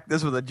going to whack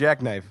this with a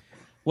jackknife.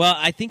 Well,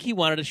 I think he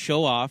wanted to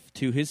show off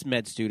to his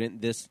med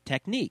student this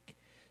technique.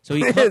 So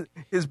he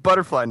his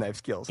butterfly knife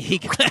skills. He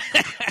comes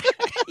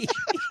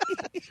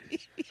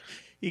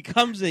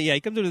in. Yeah,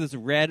 he comes in with this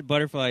red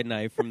butterfly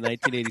knife from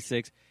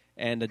 1986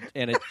 and a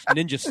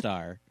ninja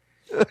star.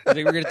 He's like,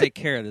 we're going to take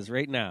care of this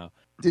right now.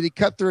 Did he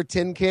cut through a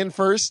tin can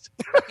first?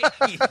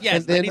 Yes.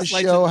 And then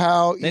show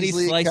how then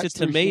easily he sliced it a cuts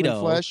through tomato.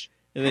 human flesh?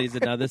 And then he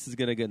said, now this is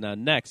going to go. Now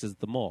next is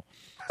the mole.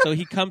 So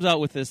he comes out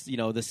with this,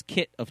 this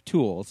kit of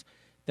tools.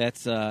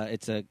 That's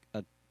it's a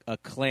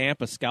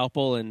clamp, a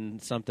scalpel,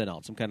 and something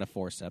else, some kind of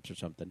forceps or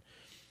something.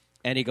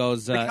 And he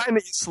goes, the kind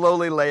that you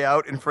slowly lay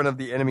out in front of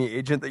the enemy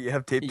agent that you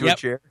have taped to a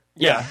chair.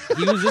 Yeah.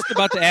 He was just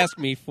about to ask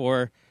me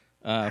for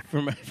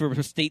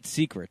state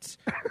secrets.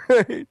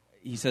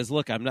 He says,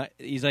 look, I'm not.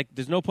 He's like,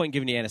 there's no point in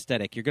giving you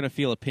anesthetic. You're going to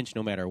feel a pinch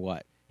no matter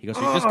what. He goes,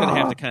 so you're just going to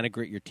have to kind of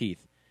grit your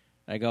teeth.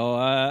 I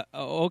go,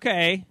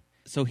 okay.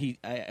 So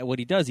what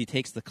he does, he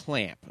takes the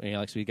clamp.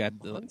 So he gets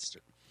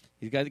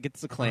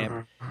the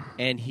clamp,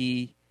 and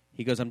he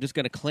goes, I'm just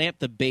going to clamp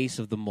the base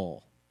of the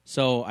mole.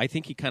 So I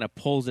think he kind of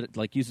pulls it,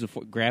 like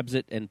grabs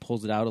it and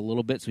pulls it out a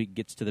little bit so he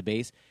gets to the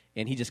base,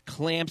 and he just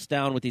clamps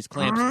down with these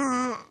clamps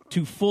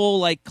to full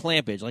like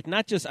clampage, like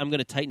not just I'm going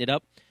to tighten it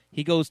up.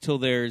 He goes till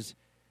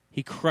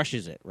he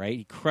crushes it, right?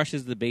 He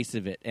crushes the base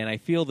of it, and I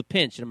feel the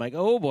pinch, and I'm like,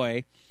 oh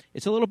boy,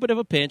 it's a little bit of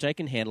a pinch. I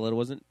can handle it. It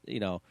wasn't,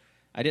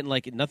 I didn't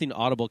like it. Nothing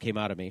audible came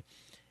out of me.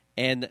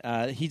 And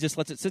he just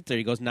lets it sit there.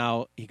 He goes,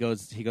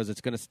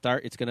 it's going to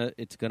start. It's going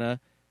to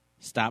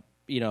stop.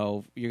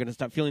 You're going to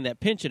stop feeling that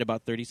pinch in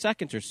about 30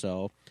 seconds or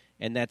so.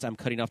 And I'm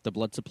cutting off the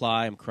blood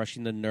supply. I'm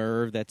crushing the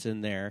nerve that's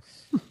in there.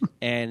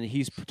 And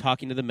he's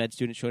talking to the med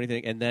student, showing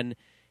anything. And then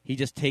he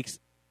just takes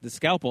the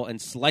scalpel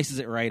and slices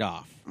it right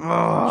off.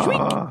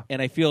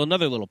 And I feel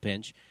another little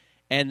pinch.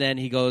 And then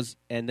he goes,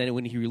 and then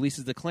when he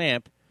releases the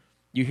clamp,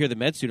 you hear the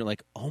med student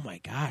like, oh my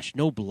gosh,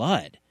 no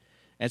blood.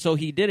 And so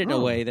he did it in a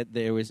way that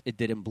it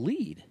didn't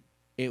bleed.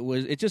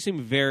 It just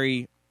seemed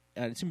very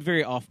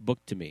off book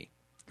to me.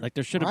 Like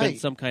there should have been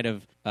some kind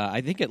of,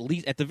 I think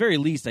at the very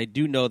least, I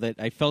do know that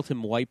I felt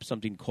him wipe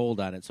something cold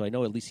on it, so I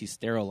know at least he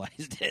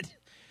sterilized it.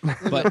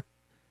 But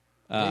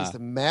he's the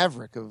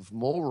maverick of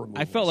mole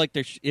removal. I felt like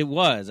there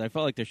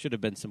should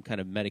have been some kind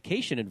of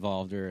medication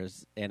involved or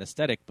as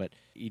anesthetic, but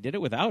he did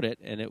it without it,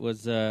 and it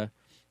was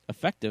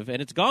effective,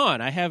 and it's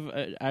gone.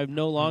 I'm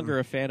no longer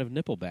a fan of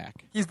Nippleback.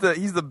 He's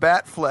the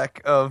bat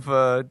fleck of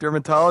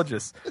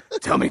dermatologists.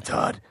 Tell me,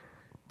 Todd,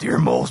 do your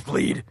moles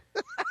bleed?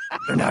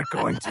 They're not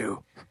going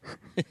to.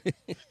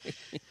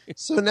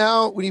 So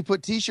now when you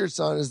put T-shirts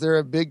on, is there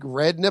a big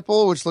red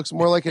nipple, which looks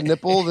more like a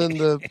nipple than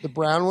the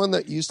brown one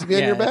that used to be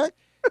on your back?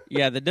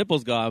 Yeah, the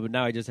nipple's gone, but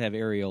now I just have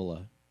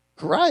areola.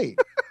 Right.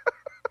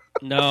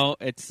 No,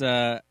 it's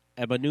I'm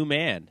a new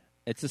man.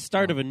 It's the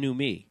start of a new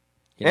me.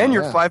 And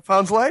you're 5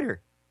 pounds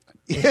lighter.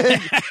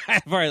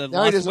 I've already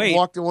now he doesn't weight.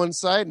 walk to one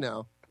side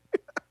now.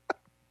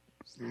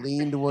 Just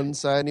lean to one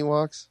side and he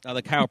walks. Now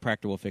the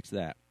chiropractor will fix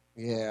that.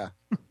 Yeah.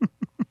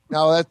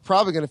 Now that's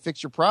probably going to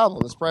fix your problem.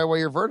 That's probably why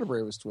your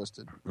vertebrae was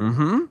twisted.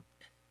 Mm-hmm.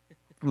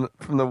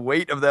 From the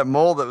weight of that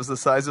mole that was the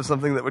size of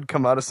something that would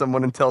come out of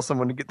someone and tell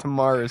someone to get to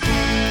Mars.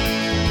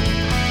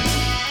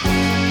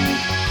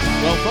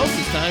 Well, folks,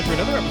 it's time for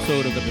another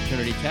episode of the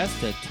Paternity Test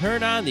to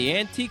turn on the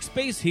antique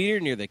space heater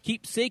near the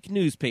keepsake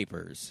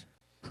newspapers.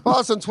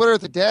 Follow us on Twitter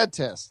at The Dad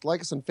Test.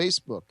 Like us on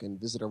Facebook and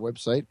visit our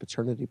website,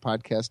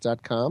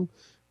 paternitypodcast.com,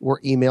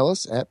 or email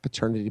us at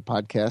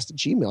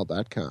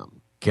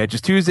paternitypodcast@gmail.com. Catch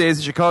us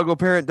Tuesdays at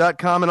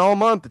ChicagoParent.com and all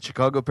month at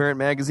Chicago Parent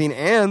Magazine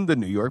and the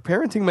New York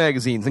Parenting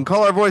Magazines. And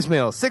call our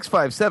voicemail,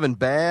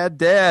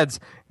 657-BAD-DADS,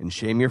 and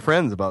shame your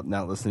friends about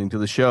not listening to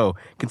the show.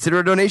 Consider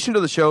a donation to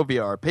the show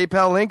via our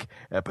PayPal link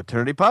at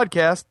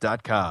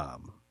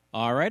paternitypodcast.com.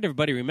 All right,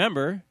 everybody,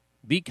 remember,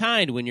 be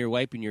kind when you're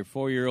wiping your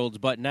 4-year-old's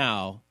butt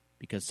now,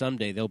 because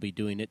someday they'll be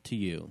doing it to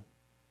you.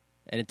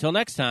 And until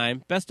next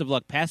time, best of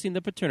luck passing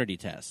the paternity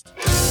test.